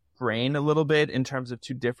brain a little bit in terms of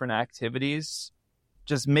two different activities,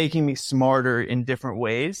 just making me smarter in different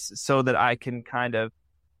ways so that I can kind of,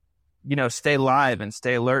 stay live and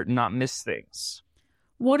stay alert and not miss things.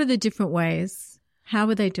 What are the different ways? How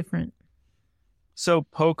are they different? So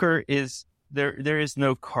poker is, there is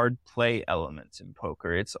no card play elements in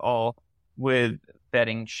poker. It's all with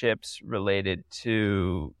betting chips related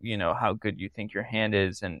to, how good you think your hand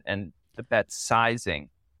is and the bet sizing.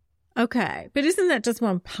 Okay. But isn't that just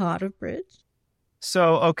one part of bridge?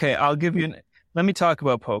 So, okay, let me talk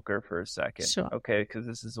about poker for a second. Sure. Okay, because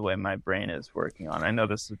this is the way my brain is working on. I know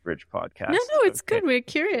this is a bridge podcast. No, it's good. We're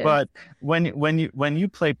curious. But when you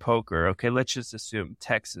play poker, okay, let's just assume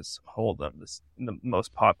Texas Hold'em, the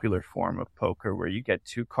most popular form of poker, where you get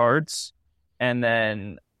two cards, and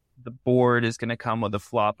then the board is going to come with a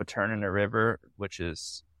flop, a turn, and a river, which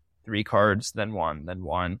is 3 cards, then one,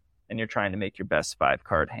 and you're trying to make your best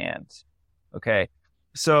 5-card hand. Okay.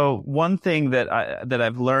 So one thing that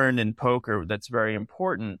I've learned in poker that's very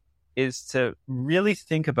important is to really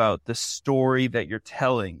think about the story that you're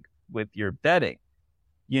telling with your betting,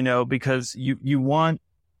 because you want,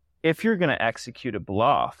 if you're going to execute a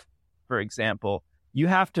bluff, for example, you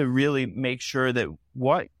have to really make sure that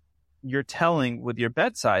what you're telling with your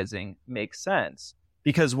bet sizing makes sense.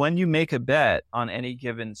 Because when you make a bet on any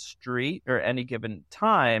given street or any given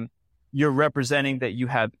time, you're representing that you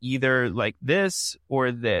have either like this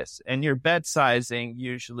or this. And your bet sizing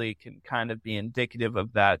usually can kind of be indicative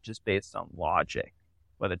of that just based on logic,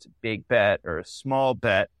 whether it's a big bet or a small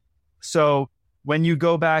bet. So when you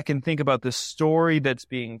go back and think about the story that's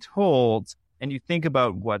being told, and you think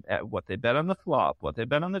about what they bet on the flop, what they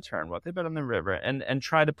bet on the turn, what they bet on the river, and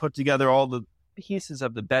try to put together all the pieces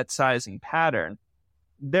of the bet sizing pattern,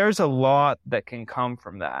 there's a lot that can come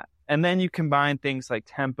from that. And then you combine things like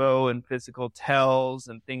tempo and physical tells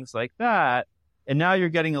and things like that. And now you're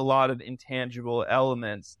getting a lot of intangible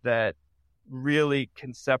elements that really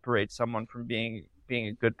can separate someone from being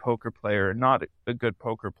a good poker player or not a good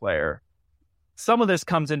poker player. Some of this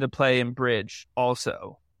comes into play in bridge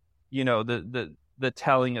also. You know, the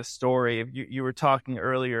telling a story. You were talking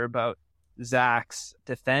earlier about Zach's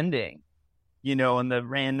defending, you know, and the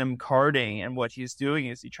random carding, and what he's doing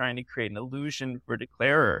is he's trying to create an illusion for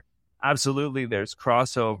declarer. Absolutely, there's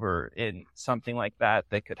crossover in something like that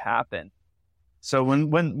could happen. So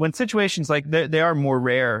when situations like they are more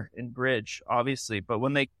rare in bridge, obviously, but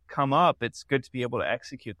when they come up, it's good to be able to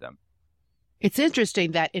execute them. It's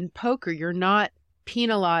interesting that in poker, you're not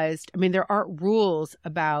penalized. I mean, there aren't rules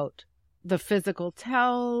about the physical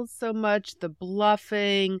tells so much, the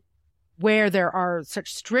bluffing, where there are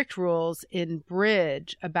such strict rules in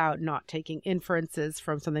bridge about not taking inferences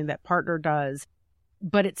from something that partner does.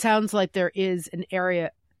 But it sounds like there is an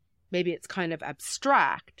area, maybe it's kind of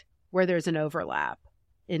abstract, where there's an overlap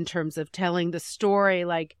in terms of telling the story.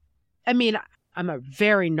 Like, I mean, I'm a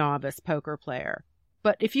very novice poker player,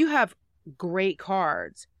 but if you have great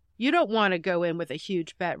cards, you don't want to go in with a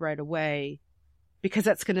huge bet right away because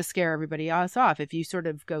that's going to scare everybody else off. If you sort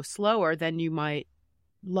of go slower, then you might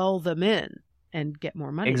lull them in and get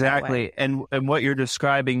more money. Exactly. And what you're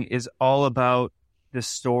describing is all about the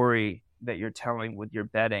story that you're telling with your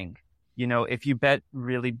betting. You know, if you bet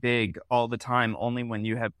really big all the time, only when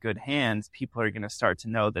you have good hands, people are going to start to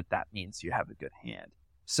know that means you have a good hand.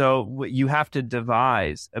 So you have to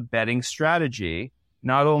devise a betting strategy,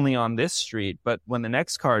 not only on this street, but when the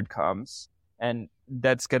next card comes, and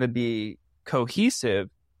that's going to be cohesive,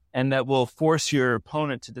 and that will force your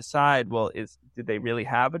opponent to decide, well, did they really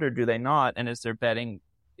have it or do they not? And is their betting,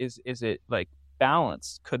 is it like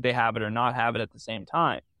balanced? Could they have it or not have it at the same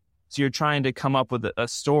time? So you're trying to come up with a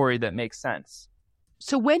story that makes sense.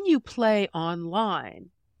 So when you play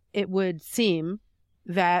online, it would seem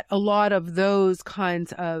that a lot of those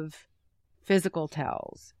kinds of physical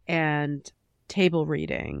tells and table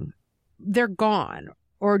reading, they're gone.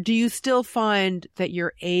 Or do you still find that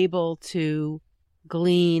you're able to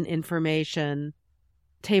glean information,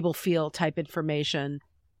 table feel type information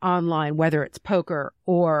online, whether it's poker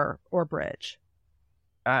or bridge?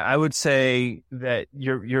 I would say that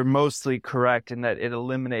you're mostly correct in that it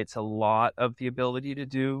eliminates a lot of the ability to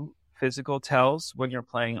do physical tells when you're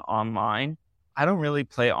playing online. I don't really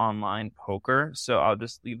play online poker, so I'll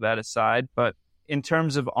just leave that aside. But in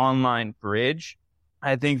terms of online bridge,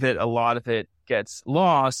 I think that a lot of it gets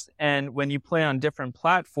lost. And when you play on different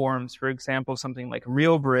platforms, for example, something like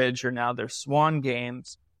Real Bridge, or now there's Swan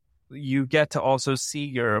Games, you get to also see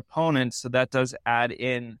your opponent. So that does add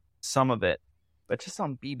in some of it. But just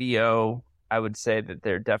on BBO, I would say that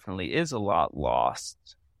there definitely is a lot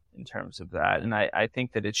lost in terms of that. And I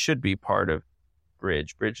think that it should be part of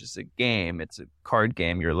bridge. Bridge is a game. It's a card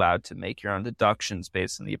game. You're allowed to make your own deductions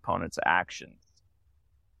based on the opponent's actions.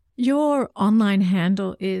 Your online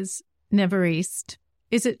handle is Never East.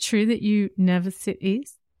 Is it true that you never sit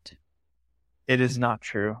east? It is not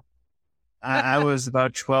true. I was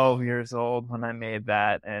about 12 years old when I made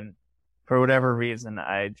that. And for whatever reason,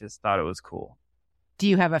 I just thought it was cool. Do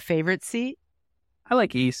you have a favorite seat? I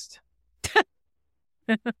like East.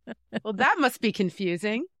 Well, that must be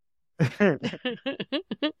confusing to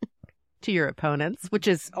your opponents, which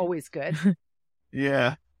is always good.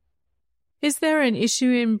 Yeah. Is there an issue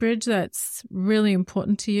in bridge that's really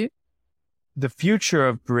important to you? The future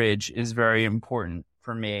of bridge is very important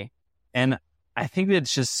for me. And I think that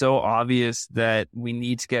it's just so obvious that we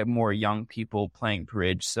need to get more young people playing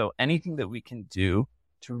bridge. So anything that we can do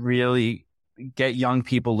to really get young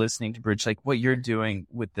people listening to bridge, like what you're doing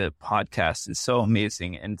with the podcast, is so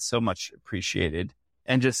amazing and so much appreciated.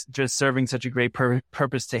 And just serving such a great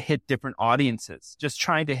purpose to hit different audiences, just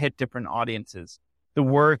trying to hit different audiences. The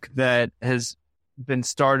work that has been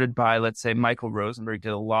started by, let's say, Michael Rosenberg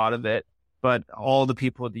did a lot of it, but all the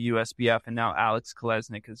people at the USBF, and now Alex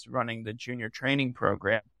Kolesnik is running the junior training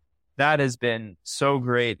program. That has been so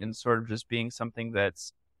great, and sort of just being something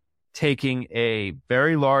that's taking a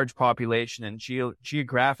very large population and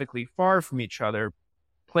geographically far from each other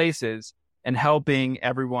places and helping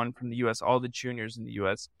everyone from the U.S., all the juniors in the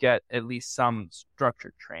U.S., get at least some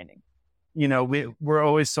structured training. You know, we're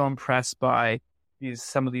always so impressed by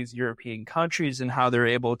some of these European countries and how they're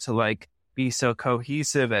able to like be so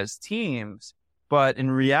cohesive as teams. But in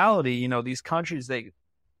reality, you know, these countries, they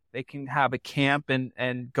can have a camp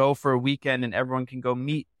and go for a weekend, and everyone can go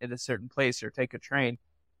meet at a certain place or take a train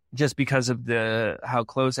just because of how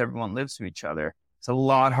close everyone lives to each other. It's a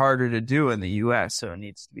lot harder to do in the U.S., so it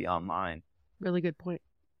needs to be online. Really good point.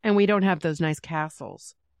 And we don't have those nice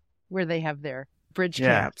castles where they have their bridge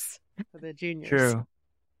camps for the juniors. True.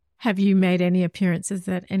 Have you made any appearances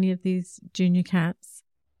at any of these junior camps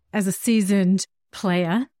as a seasoned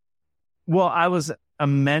player? Well, I was a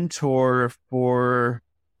mentor for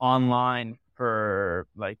online for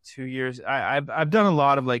like 2 years. I've done a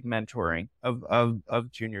lot of like mentoring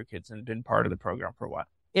of junior kids and been part of the program for a while.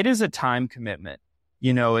 It is a time commitment.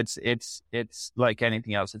 You know, it's like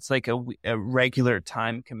anything else. It's like a regular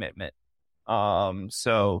time commitment.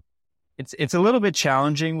 So it's a little bit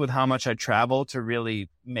challenging with how much I travel to really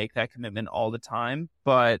make that commitment all the time,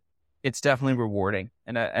 but it's definitely rewarding.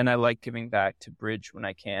 And I like giving back to Bridge when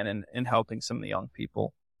I can and helping some of the young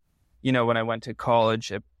people. You know, when I went to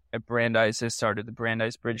college at Brandeis, I started the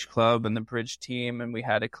Brandeis Bridge Club and the Bridge team, and we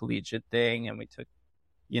had a collegiate thing, and we took,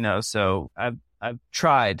 you know, so I've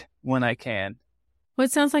tried when I can. Well,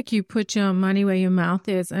 it sounds like you put your money where your mouth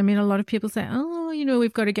is. I mean, a lot of people say, oh, you know,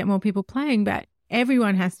 we've got to get more people playing, but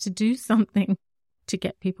everyone has to do something to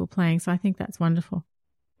get people playing. So I think that's wonderful.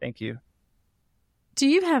 Thank you. Do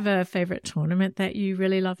you have a favorite tournament that you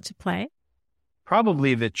really love to play?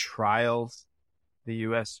 Probably the trials, the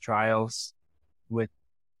U.S. trials,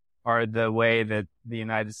 are the way that the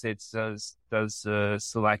United States does the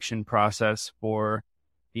selection process for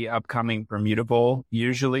the upcoming Bermuda Bowl,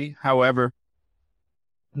 usually. However,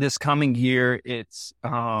 this coming year, it's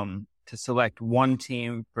to select one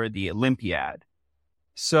team for the Olympiad.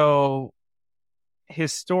 So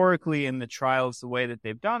historically in the trials, the way that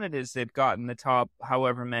they've done it is they've gotten the top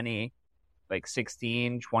however many, like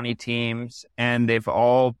 16, 20 teams, and they've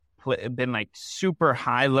all been like super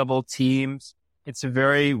high level teams. It's a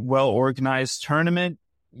very well organized tournament.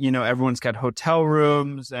 You know, everyone's got hotel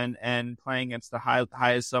rooms and playing against the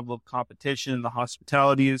highest level of competition. The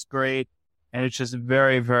hospitality is great. And it's just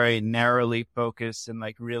very, very narrowly focused and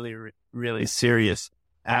like really, really serious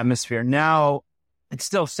atmosphere. Now it's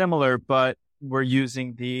still similar, but we're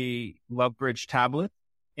using the Love Bridge tablet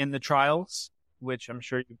in the trials, which I'm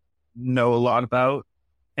sure you know a lot about.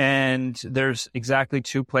 And there's exactly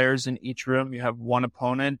 2 players in each room. You have one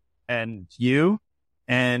opponent and you're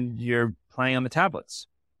playing on the tablets.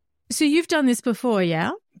 So you've done this before,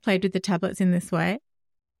 yeah? Played with the tablets in this way?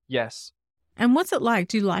 Yes. And what's it like?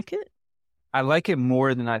 Do you like it? I like it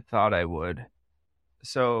more than I thought I would.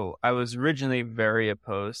 So I was originally very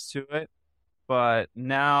opposed to it, but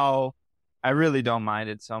now I really don't mind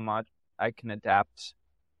it so much. I can adapt.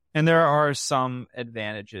 And there are some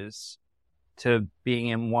advantages to being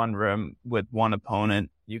in one room with one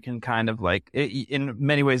opponent. You can kind of like, in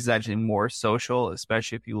many ways, it's actually more social,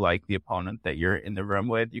 especially if you like the opponent that you're in the room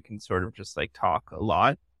with. You can sort of just like talk a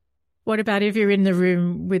lot. What about if you're in the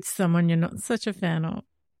room with someone you're not such a fan of?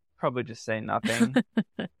 Probably just say nothing.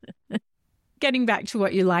 Getting back to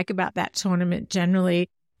what you like about that tournament generally,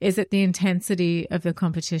 is it the intensity of the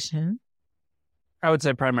competition? I would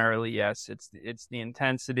say primarily yes. It's the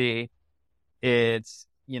intensity. It's,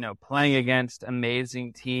 you know, playing against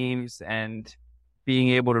amazing teams and being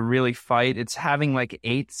able to really fight. It's having like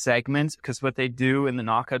 8 segments, because what they do in the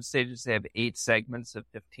knockout stages, they have 8 segments of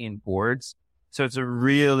 15 boards. So it's a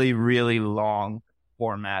really, really long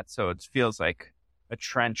format. So it feels like a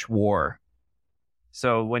trench war.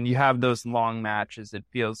 So when you have those long matches, it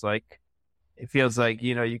feels like,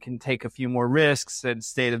 you know, you can take a few more risks and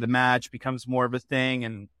state of the match becomes more of a thing,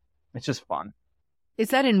 and it's just fun.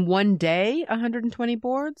 Is that in one day, 120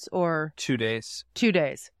 boards, or 2 days? 2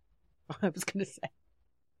 days. I was going to say.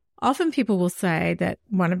 Often people will say that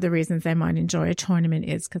one of the reasons they might enjoy a tournament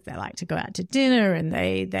is because they like to go out to dinner and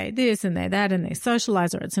they this and they that and they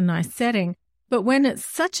socialize, or it's a nice setting. But when it's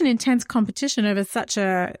such an intense competition over such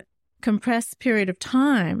a compressed period of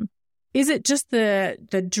time, is it just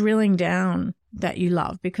the drilling down that you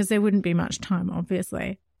love? Because there wouldn't be much time,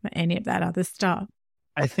 obviously, for any of that other stuff.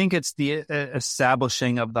 I think it's the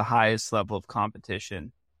establishing of the highest level of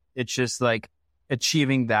competition. It's just like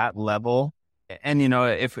achieving that level. And, you know,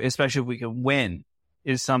 especially if we can win,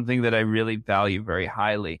 is something that I really value very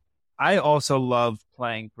highly. I also love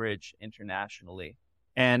playing bridge internationally,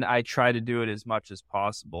 and I try to do it as much as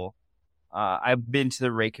possible. I've been to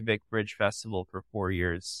the Reykjavik Bridge Festival for 4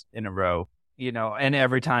 years in a row, you know, and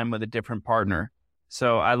every time with a different partner.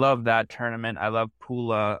 So I love that tournament. I love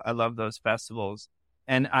Pula. I love those festivals.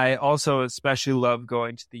 And I also especially love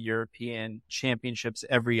going to the European Championships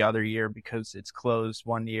every other year, because it's closed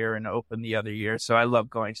one year and open the other year. So I love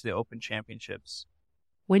going to the Open Championships.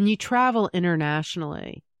 When you travel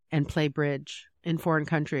internationally and play bridge in foreign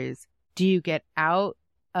countries, do you get out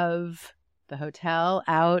of the hotel,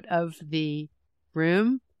 out of the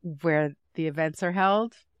room where the events are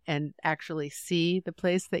held, and actually see the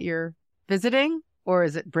place that you're visiting? Or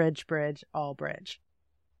is it bridge, all bridge?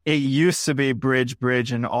 It used to be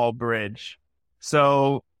bridge, and all bridge.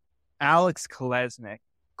 So Alex Kolesnik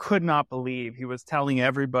could not believe, he was telling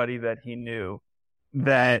everybody that he knew,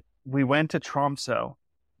 that we went to Tromsø,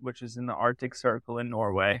 which is in the Arctic Circle in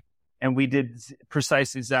Norway, and we did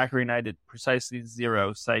Zachary and I did precisely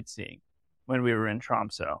 0 sightseeing when we were in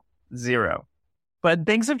Tromsø. 0. But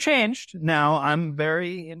things have changed. Now I'm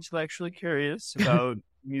very intellectually curious about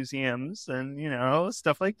museums and,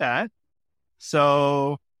 stuff like that.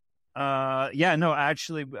 So,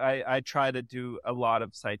 actually, I try to do a lot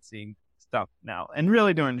of sightseeing stuff now and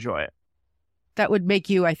really do enjoy it. That would make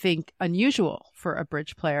you, I think, unusual for a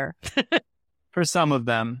bridge player. For some of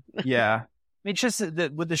them, yeah. I mean, just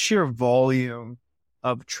with the sheer volume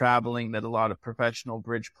of traveling that a lot of professional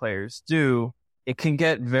bridge players do, it can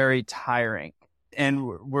get very tiring. And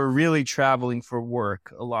we're really traveling for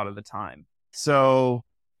work a lot of the time. So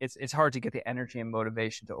it's hard to get the energy and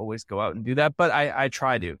motivation to always go out and do that. But I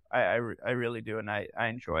try to. I really do. And I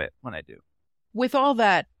enjoy it when I do. With all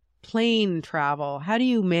that plane travel, how do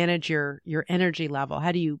you manage your energy level?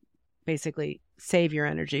 How do you basically save your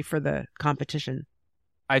energy for the competition?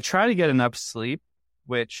 I try to get enough sleep,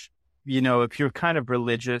 which, if you're kind of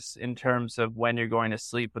religious in terms of when you're going to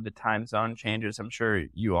sleep with the time zone changes, I'm sure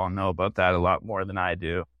you all know about that a lot more than I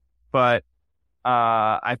do. But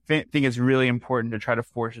I think it's really important to try to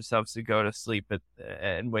force yourself to go to sleep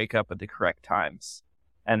and wake up at the correct times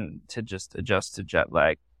and to just adjust to jet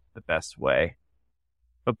lag the best way.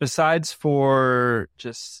 But besides for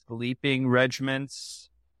just sleeping regimens,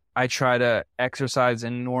 I try to exercise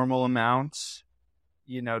in normal amounts.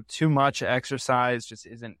 Too much exercise just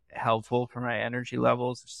isn't helpful for my energy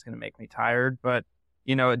levels. It's just going to make me tired. But,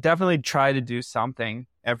 definitely try to do something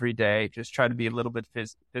every day. Just try to be a little bit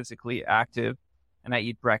physically active. And I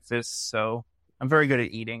eat breakfast, so I'm very good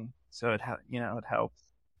at eating. So it helps.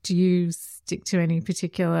 Do you stick to any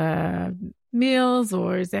particular meals,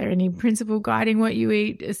 or is there any principle guiding what you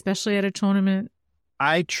eat, especially at a tournament?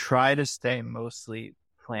 I try to stay mostly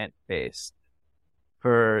plant-based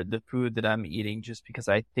for the food that I'm eating, just because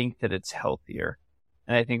I think that it's healthier.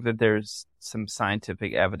 And I think that there's some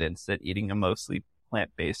scientific evidence that eating a mostly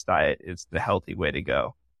plant-based diet is the healthy way to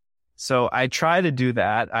go. So I try to do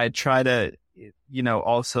that. I try to,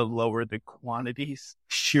 also lower the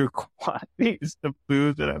sheer quantities of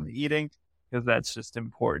food that I'm eating, because that's just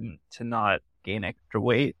important to not gain extra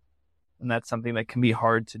weight. And that's something that can be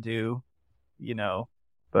hard to do,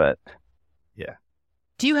 but yeah.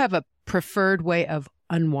 Do you have a preferred way of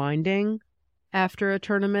unwinding after a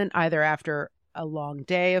tournament, either after a long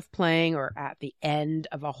day of playing or at the end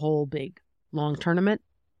of a whole big long tournament?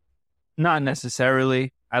 Not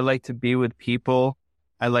necessarily. I like to be with people.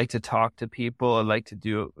 I like to talk to people. I like to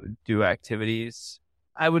do activities.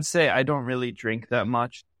 I would say I don't really drink that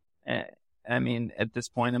much. I mean, at this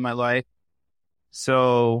point in my life.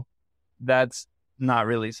 So that's not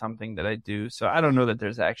really something that I do. So I don't know that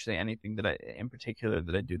there's actually anything in particular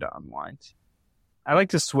that I do to unwind. I like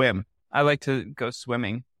to swim. I like to go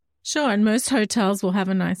swimming. Sure, and most hotels will have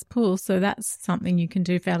a nice pool, so that's something you can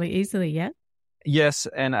do fairly easily, yeah? Yes,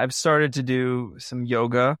 and I've started to do some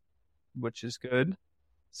yoga, which is good.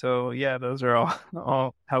 So yeah, those are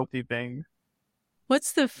all healthy things.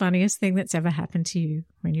 What's the funniest thing that's ever happened to you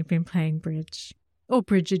when you've been playing bridge or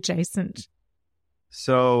bridge adjacent?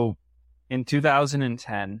 So in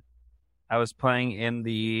 2010, I was playing in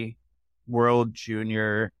the World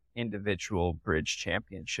Junior Individual Bridge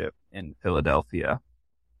Championship in Philadelphia.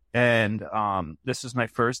 And this was my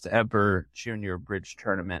first ever junior bridge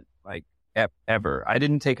tournament, like ever. I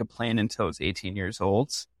didn't take a plane until I was 18 years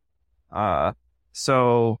old.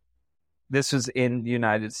 So this was in the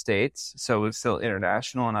United States, so it was still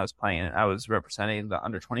international, and I was representing the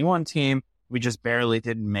under 21 team. We just barely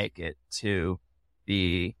didn't make it to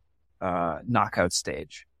the knockout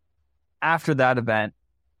stage. After that event,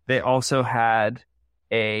 they also had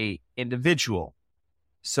a individual.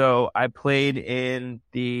 So I played in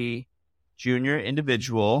the junior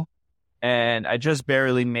individual, and I just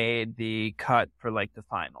barely made the cut for like the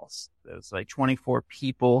finals. There was like 24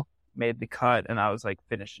 people made the cut, and I was like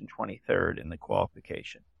finished in 23rd in the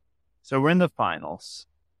qualification. So we're in the finals,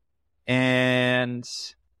 and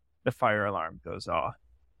the fire alarm goes off,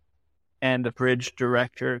 and the bridge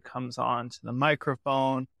director comes on to the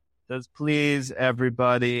microphone, says, "Please,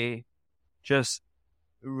 everybody, just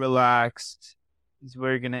relax.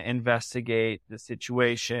 We're going to investigate the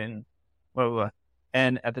situation." Blah, blah, blah.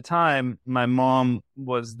 And at the time, my mom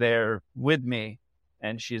was there with me,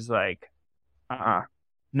 and she's like,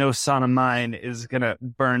 no son of mine is going to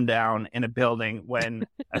burn down in a building when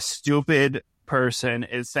a stupid person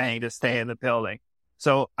is saying to stay in the building.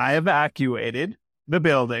 So I evacuated the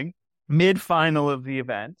building mid-final of the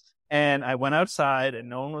event, And I went outside and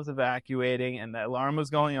no one was evacuating and the alarm was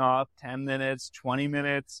going off. 10 minutes, 20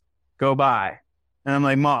 minutes go by. And I'm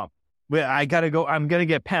like, Mom, I got to go. I'm going to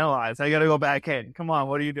get penalized. I got to go back in. Come on.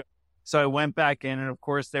 What are you doing? So I went back in and of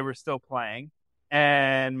course they were still playing.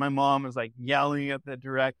 And my mom was like yelling at the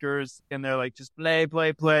directors and they're like, just play,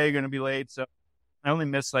 play, play. You're going to be late. So I only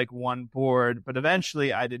missed like one board, but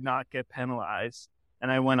eventually I did not get penalized and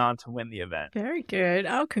I went on to win the event. Very good.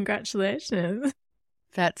 Oh, congratulations.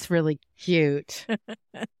 That's really cute.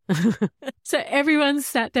 So everyone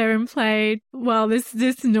sat there and played while this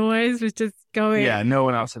noise was just going. Yeah, no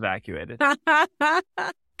one else evacuated.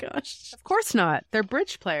 Gosh. Of course not. They're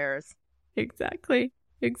bridge players. Exactly.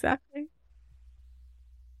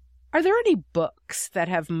 Are there any books that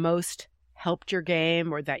have most helped your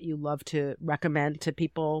game or that you love to recommend to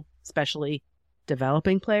people, especially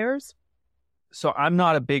developing players? So I'm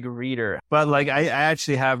not a big reader, but like I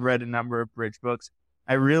actually have read a number of bridge books.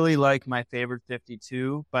 I really like My Favorite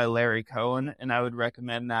 52 by Larry Cohen, and I would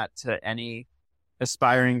recommend that to any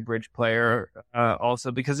aspiring bridge player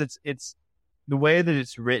also because it's the way that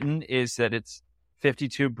it's written is that it's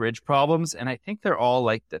 52 bridge problems, and I think they're all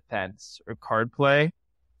like defense or card play.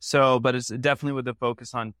 So, but it's definitely with a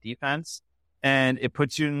focus on defense, and it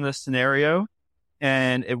puts you in the scenario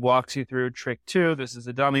and it walks you through trick 2. This is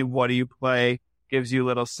a dummy. What do you play? Gives you a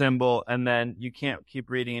little symbol, and then you can't keep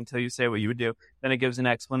reading until you say what you would do. Then it gives an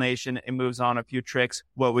explanation. It moves on a few tricks.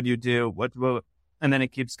 What would you do? What? And then it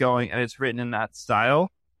keeps going, and it's written in that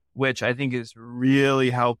style, which I think is really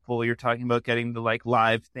helpful. You're talking about getting the like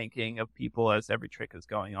live thinking of people as every trick is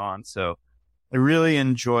going on. So I really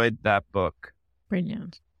enjoyed that book.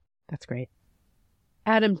 Brilliant. That's great.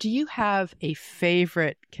 Adam, do you have a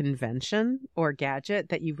favorite convention or gadget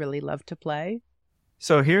that you really love to play?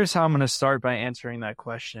 So here's how I'm going to start by answering that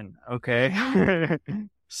question. Okay.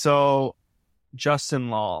 So Justin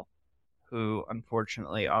Law, who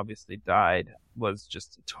unfortunately obviously died, was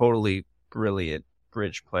just a totally brilliant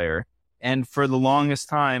bridge player. And for the longest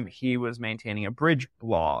time, he was maintaining a bridge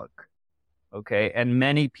blog. Okay. And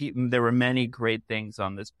many people, there were many great things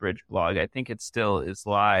on this bridge blog. I think it still is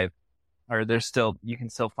live, or you can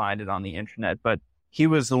still find it on the internet, but he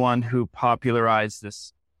was the one who popularized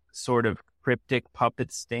this sort of cryptic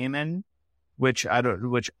puppet stamen, which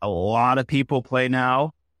a lot of people play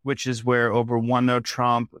now, which is where over one no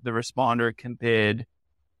trump, the responder can bid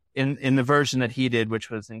in the version that he did, which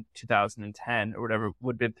was in 2010 or whatever,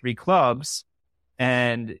 would bid 3 clubs,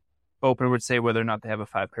 and opener would say whether or not they have a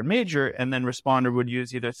 5-card major, and then responder would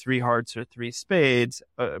use either 3 hearts or 3 spades,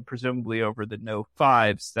 presumably over the no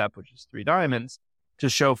 5 step, which is 3 diamonds, to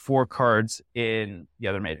show 4 cards in the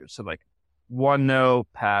other majors. So like 1 no,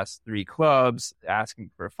 pass 3 clubs, asking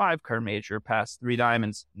for a 5-card major, pass 3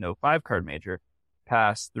 diamonds, no 5-card major,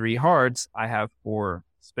 pass 3 hearts, I have 4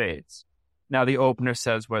 spades. Now the opener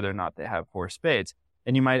says whether or not they have 4 spades.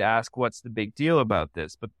 And you might ask, what's the big deal about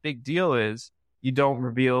this? But the big deal is you don't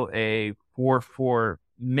reveal a 4-4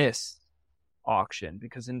 miss auction,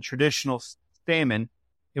 because in traditional stamen,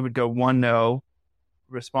 it would go 1 no,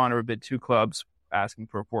 responder would bid 2 clubs, asking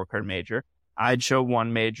for a 4-card major. I'd show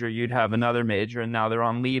 1 major, you'd have another major, and now they're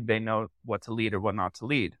on lead. They know what to lead or what not to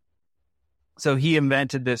lead. So he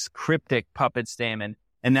invented this cryptic puppet stamen,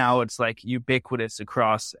 and now it's like ubiquitous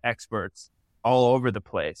across experts all over the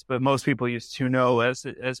place. But most people use 2 no as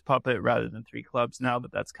puppet rather than 3 clubs now,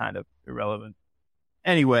 but that's kind of irrelevant.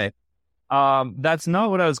 Anyway, that's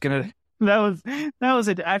not what I was gonna. That was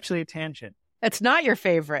actually a tangent. It's not your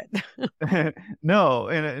favorite.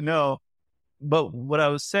 No. But what I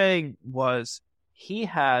was saying was he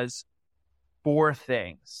has 4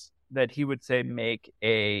 things that he would say make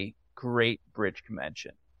a great bridge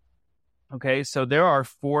convention. Okay, so there are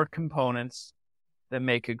 4 components that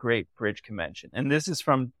make a great bridge convention. And this is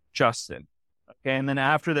from Justin. Okay, and then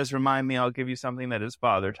after this, remind me, I'll give you something that his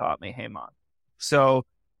father taught me. Hey, Mom. So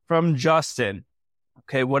from Justin,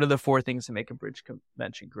 okay, what are the 4 things that make a bridge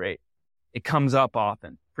convention great? It comes up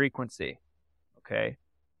often. Frequency. Okay.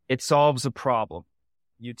 It solves a problem.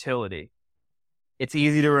 Utility. It's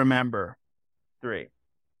easy to remember. 3.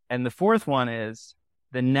 And the 4th one is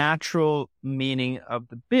the natural meaning of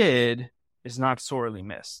the bid is not sorely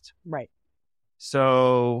missed. Right.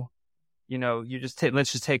 So,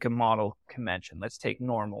 let's just take a model convention. Let's take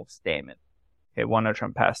normal statement. Okay, 1 no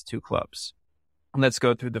trump, pass 2 clubs. And let's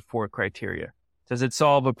go through the 4 criteria. Does it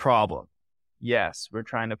solve a problem? Yes, we're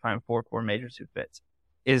trying to find 4-4 majors who fits.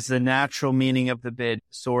 Is the natural meaning of the bid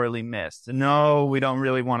sorely missed? No, we don't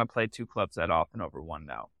really want to play 2 clubs that often over 1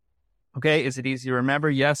 no. Okay, is it easy to remember?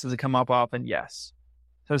 Yes. Does it come up often? Yes.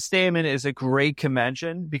 So stamen is a great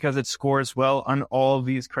convention because it scores well on all of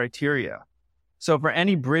these criteria. So for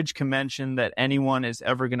any bridge convention that anyone is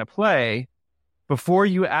ever going to play, before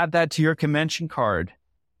you add that to your convention card,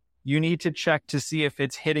 you need to check to see if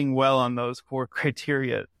it's hitting well on those 4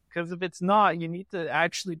 criteria. Because if it's not, you need to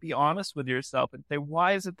actually be honest with yourself and say,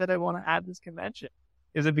 why is it that I want to add this convention?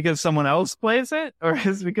 Is it because someone else plays it? Or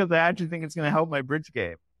is it because I actually think it's going to help my bridge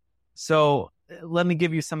game? So let me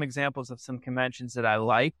give you some examples of some conventions that I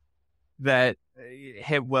like that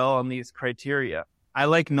hit well on these criteria. I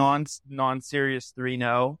like non-serious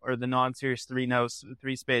 3-0 or the non-serious 3-0,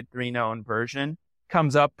 3-spade 3-0 inversion.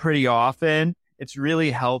 Comes up pretty often. It's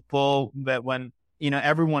really helpful that when,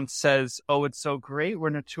 everyone says, oh, it's so great, we're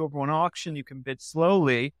in a 2-over-1 auction, you can bid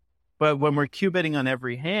slowly. But when we're Q-bidding on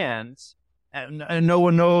every hand, and no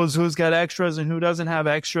one knows who's got extras and who doesn't have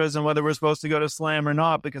extras and whether we're supposed to go to slam or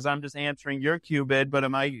not because I'm just answering your Q-bid, but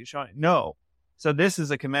am I showing? No. So this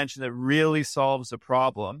is a convention that really solves the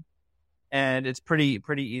problem. And it's pretty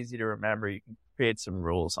easy to remember. You can create some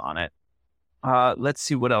rules on it. Let's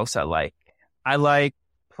see what else I like. I like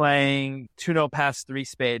playing 2-0 past 3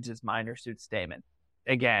 spades as minor suit statement.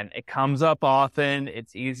 Again, it comes up often.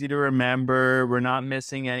 It's easy to remember. We're not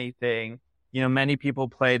missing anything. Many people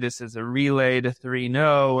play this as a relay to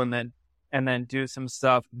 3-0 and then do some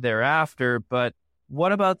stuff thereafter. But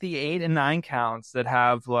what about the 8 and 9 counts that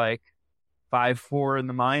have like 5-4 in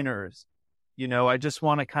the minors? I just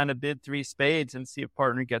want to kind of bid 3 spades and see if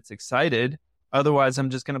partner gets excited. Otherwise,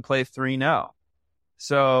 I'm just going to play 3-0.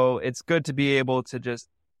 So it's good to be able to just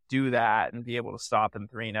do that and be able to stop in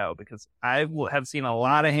 3-0 because I have seen a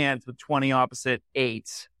lot of hands with 20 opposite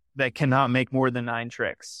 8 that cannot make more than 9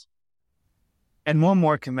 tricks. And one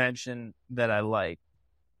more convention that I like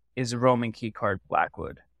is Roman key card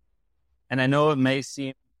Blackwood. And I know it may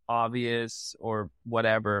seem obvious or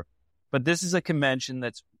whatever, but this is a convention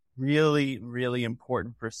that's really, really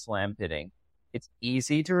important for slam bidding. It's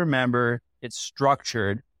easy to remember. It's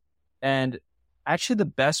structured. And actually the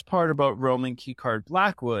best part about Roman key card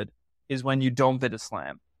Blackwood is when you don't bid a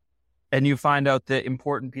slam and you find out the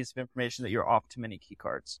important piece of information that you're off too many key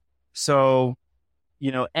cards. So,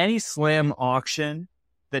 any slam auction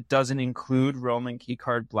that doesn't include Roman key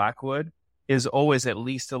card Blackwood is always at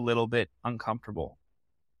least a little bit uncomfortable.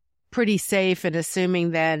 Pretty safe in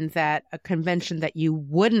assuming then that a convention that you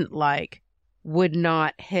wouldn't like would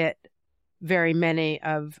not hit very many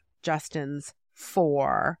of Justin's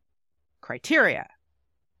 4 criteria.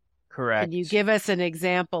 Correct. Can you give us an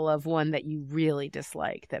example of one that you really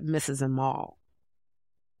dislike that misses them all?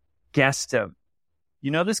 Guestum.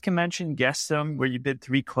 This convention, Guestum, where you bid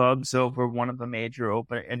 3 clubs over one of the major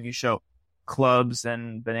open and you show clubs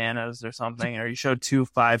and bananas or something, or you show 2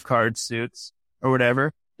 5-card suits or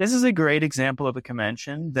whatever. This is a great example of a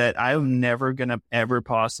convention that I'm never going to ever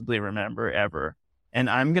possibly remember ever. And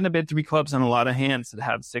I'm going to bid 3 clubs on a lot of hands that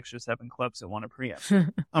have 6 or 7 clubs that want to preempt.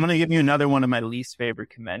 I'm going to give you another one of my least favorite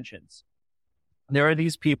conventions. There are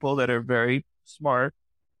these people that are very smart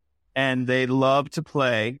and they love to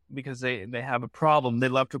play because they have a problem. They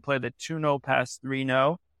love to play the 2-0 past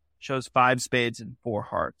 3-0 shows 5 spades and 4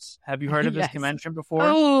 hearts. Have you heard of this convention before?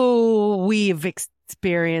 Oh, we've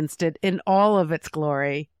experienced it in all of its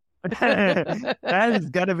glory. That has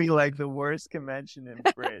got to be like the worst convention in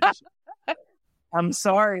bridge. I'm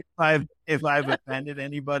sorry if I've offended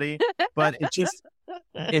anybody, but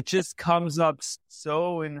it just comes up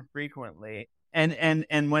so infrequently.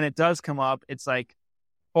 And when it does come up, it's like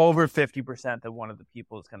over 50% that one of the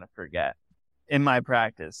people is going to forget in my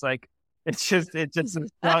practice. Like it's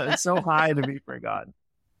so high to be forgotten.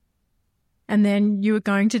 And then you were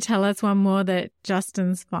going to tell us one more that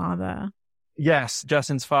Justin's father. Yes,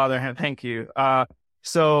 Justin's father. Thank you.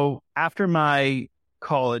 So after my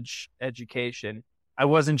college education, I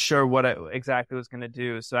wasn't sure what I exactly was going to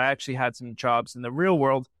do. So I actually had some jobs in the real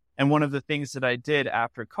world. And one of the things that I did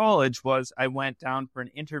after college was I went down for an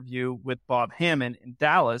interview with Bob Hammond in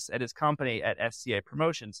Dallas at his company at SCA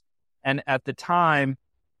Promotions. And at the time,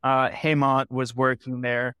 Haymont was working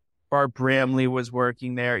there. Bart Bramley was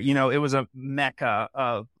working there. It was a mecca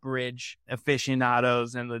of bridge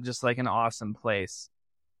aficionados and just like an awesome place.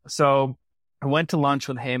 So I went to lunch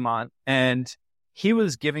with Haymont and he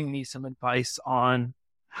was giving me some advice on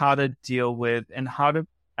how to deal with and how to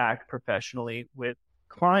act professionally with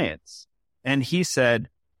clients. And he said,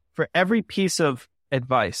 for every piece of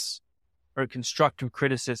advice or constructive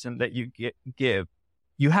criticism that you give,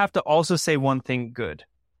 you have to also say one thing good.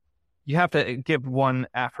 You have to give one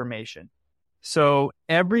affirmation. So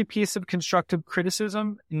every piece of constructive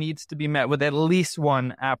criticism needs to be met with at least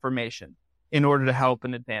one affirmation in order to help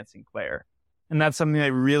an advancing player. And that's something I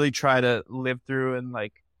really try to live through and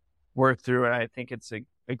work through. And I think it's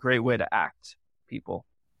a great way to act people.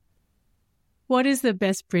 what is the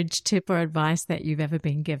best bridge tip or advice that you've ever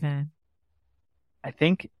been given? I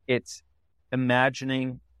think it's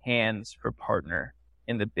imagining hands for partner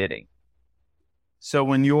in the bidding. So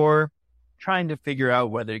when you're trying to figure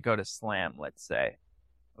out whether to go to slam, let's say,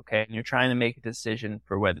 okay, and you're trying to make a decision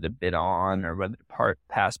for whether to bid on or whether to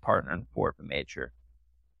pass partner and four of a major,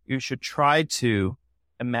 you should try to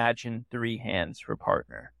imagine three hands for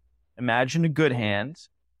partner. Imagine a good hand,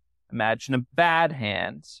 imagine a bad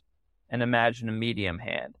hand, and imagine a medium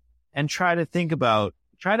hand. And try to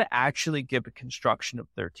actually give a construction of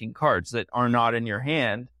 13 cards that are not in your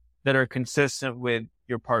hand that are consistent with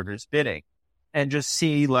your partner's bidding. And just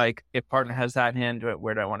see, like, if partner has that hand,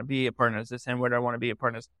 where do I want to be? If partner has this hand, where do I want to be? If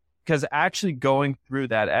partner has... Because actually going through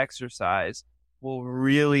that exercise will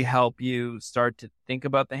really help you start to think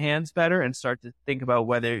about the hands better and start to think about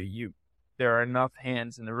whether there are enough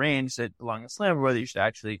hands in the range that belong to slam or whether you should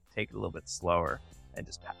actually take it a little bit slower and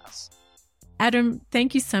just pass. Adam,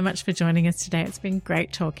 thank you so much for joining us today. It's been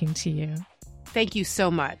great talking to you. Thank you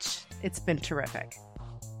so much. It's been terrific.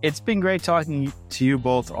 It's been great talking to you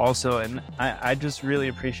both also, and I just really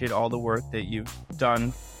appreciate all the work that you've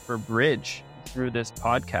done for Bridge through this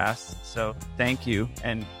podcast. So thank you,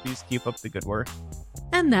 and please keep up the good work.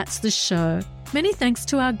 And that's the show. Many thanks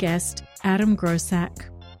to our guest, Adam Grossack.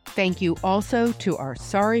 Thank you also to our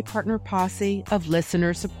Sorry Partner posse of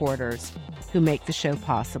listener supporters who make the show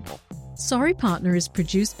possible. Sorry Partner is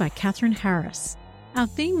produced by Catherine Harris. Our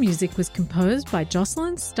theme music was composed by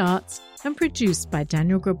Jocelyn Starts and produced by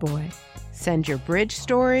Daniel Graboy. Send your bridge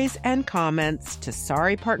stories and comments to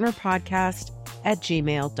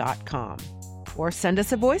sorrypartnerpodcast@gmail.com or send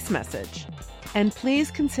us a voice message. And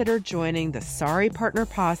please consider joining the Sorry Partner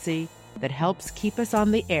posse that helps keep us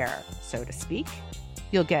on the air, so to speak.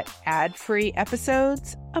 You'll get ad-free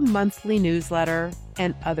episodes, a monthly newsletter,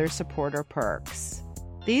 and other supporter perks.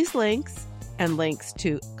 These links and links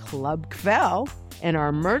to Club Kvel and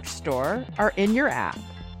our merch store are in your app,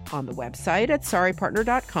 on the website at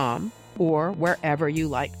sorrypartner.com, or wherever you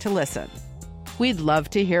like to listen. We'd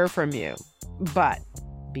love to hear from you, but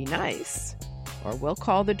be nice, or we'll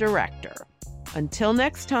call the director. Until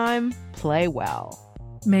next time, play well.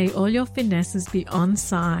 May all your finesses be on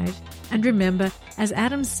side. And remember, as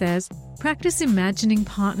Adam says, practice imagining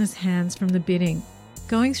partners' hands from the bidding.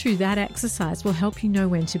 Going through that exercise will help you know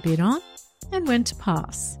when to bid on and when to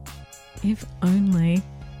pass. If only.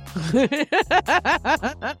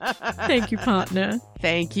 Thank you, partner.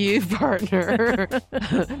 Thank you, partner.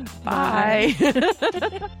 Bye.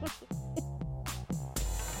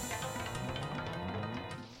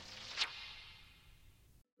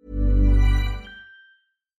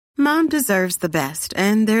 Mom deserves the best,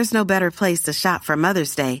 and there's no better place to shop for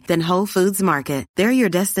Mother's Day than Whole Foods Market. They're your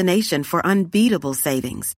destination for unbeatable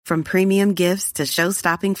savings, from premium gifts to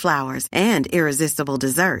show-stopping flowers and irresistible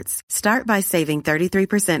desserts. Start by saving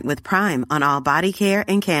 33% with Prime on all body care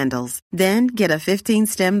and candles. Then get a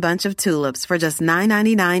 15-stem bunch of tulips for just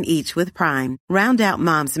 $9.99 each with Prime. Round out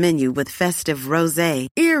Mom's menu with festive rosé,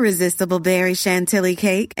 irresistible berry chantilly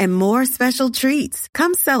cake, and more special treats.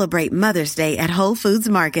 Come celebrate Mother's Day at Whole Foods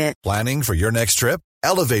Market. Planning for your next trip?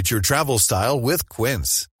 Elevate your travel style with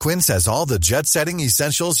Quince. Quince has all the jet-setting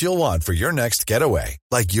essentials you'll want for your next getaway,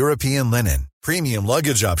 like European linen, premium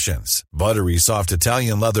luggage options, buttery soft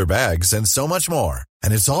Italian leather bags, and so much more.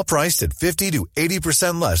 And it's all priced at 50 to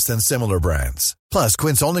 80% less than similar brands. Plus,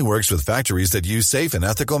 Quince only works with factories that use safe and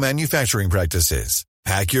ethical manufacturing practices.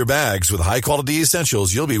 Pack your bags with high-quality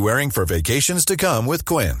essentials you'll be wearing for vacations to come with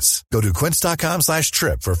Quince. Go to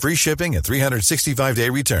quince.com/trip for free shipping and 365-day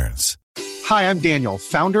returns. Hi, I'm Daniel,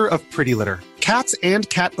 founder of Pretty Litter. Cats and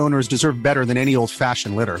cat owners deserve better than any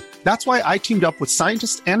old-fashioned litter. That's why I teamed up with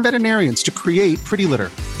scientists and veterinarians to create Pretty Litter.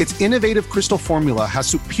 Its innovative crystal formula has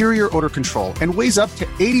superior odor control and weighs up to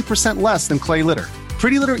 80% less than clay litter.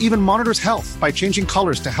 Pretty Litter even monitors health by changing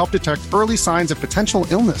colors to help detect early signs of potential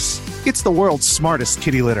illness. It's the world's smartest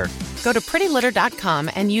kitty litter. Go to prettylitter.com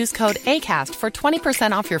and use code ACAST for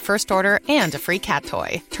 20% off your first order and a free cat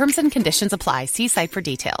toy. Terms and conditions apply. See site for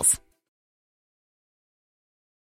details.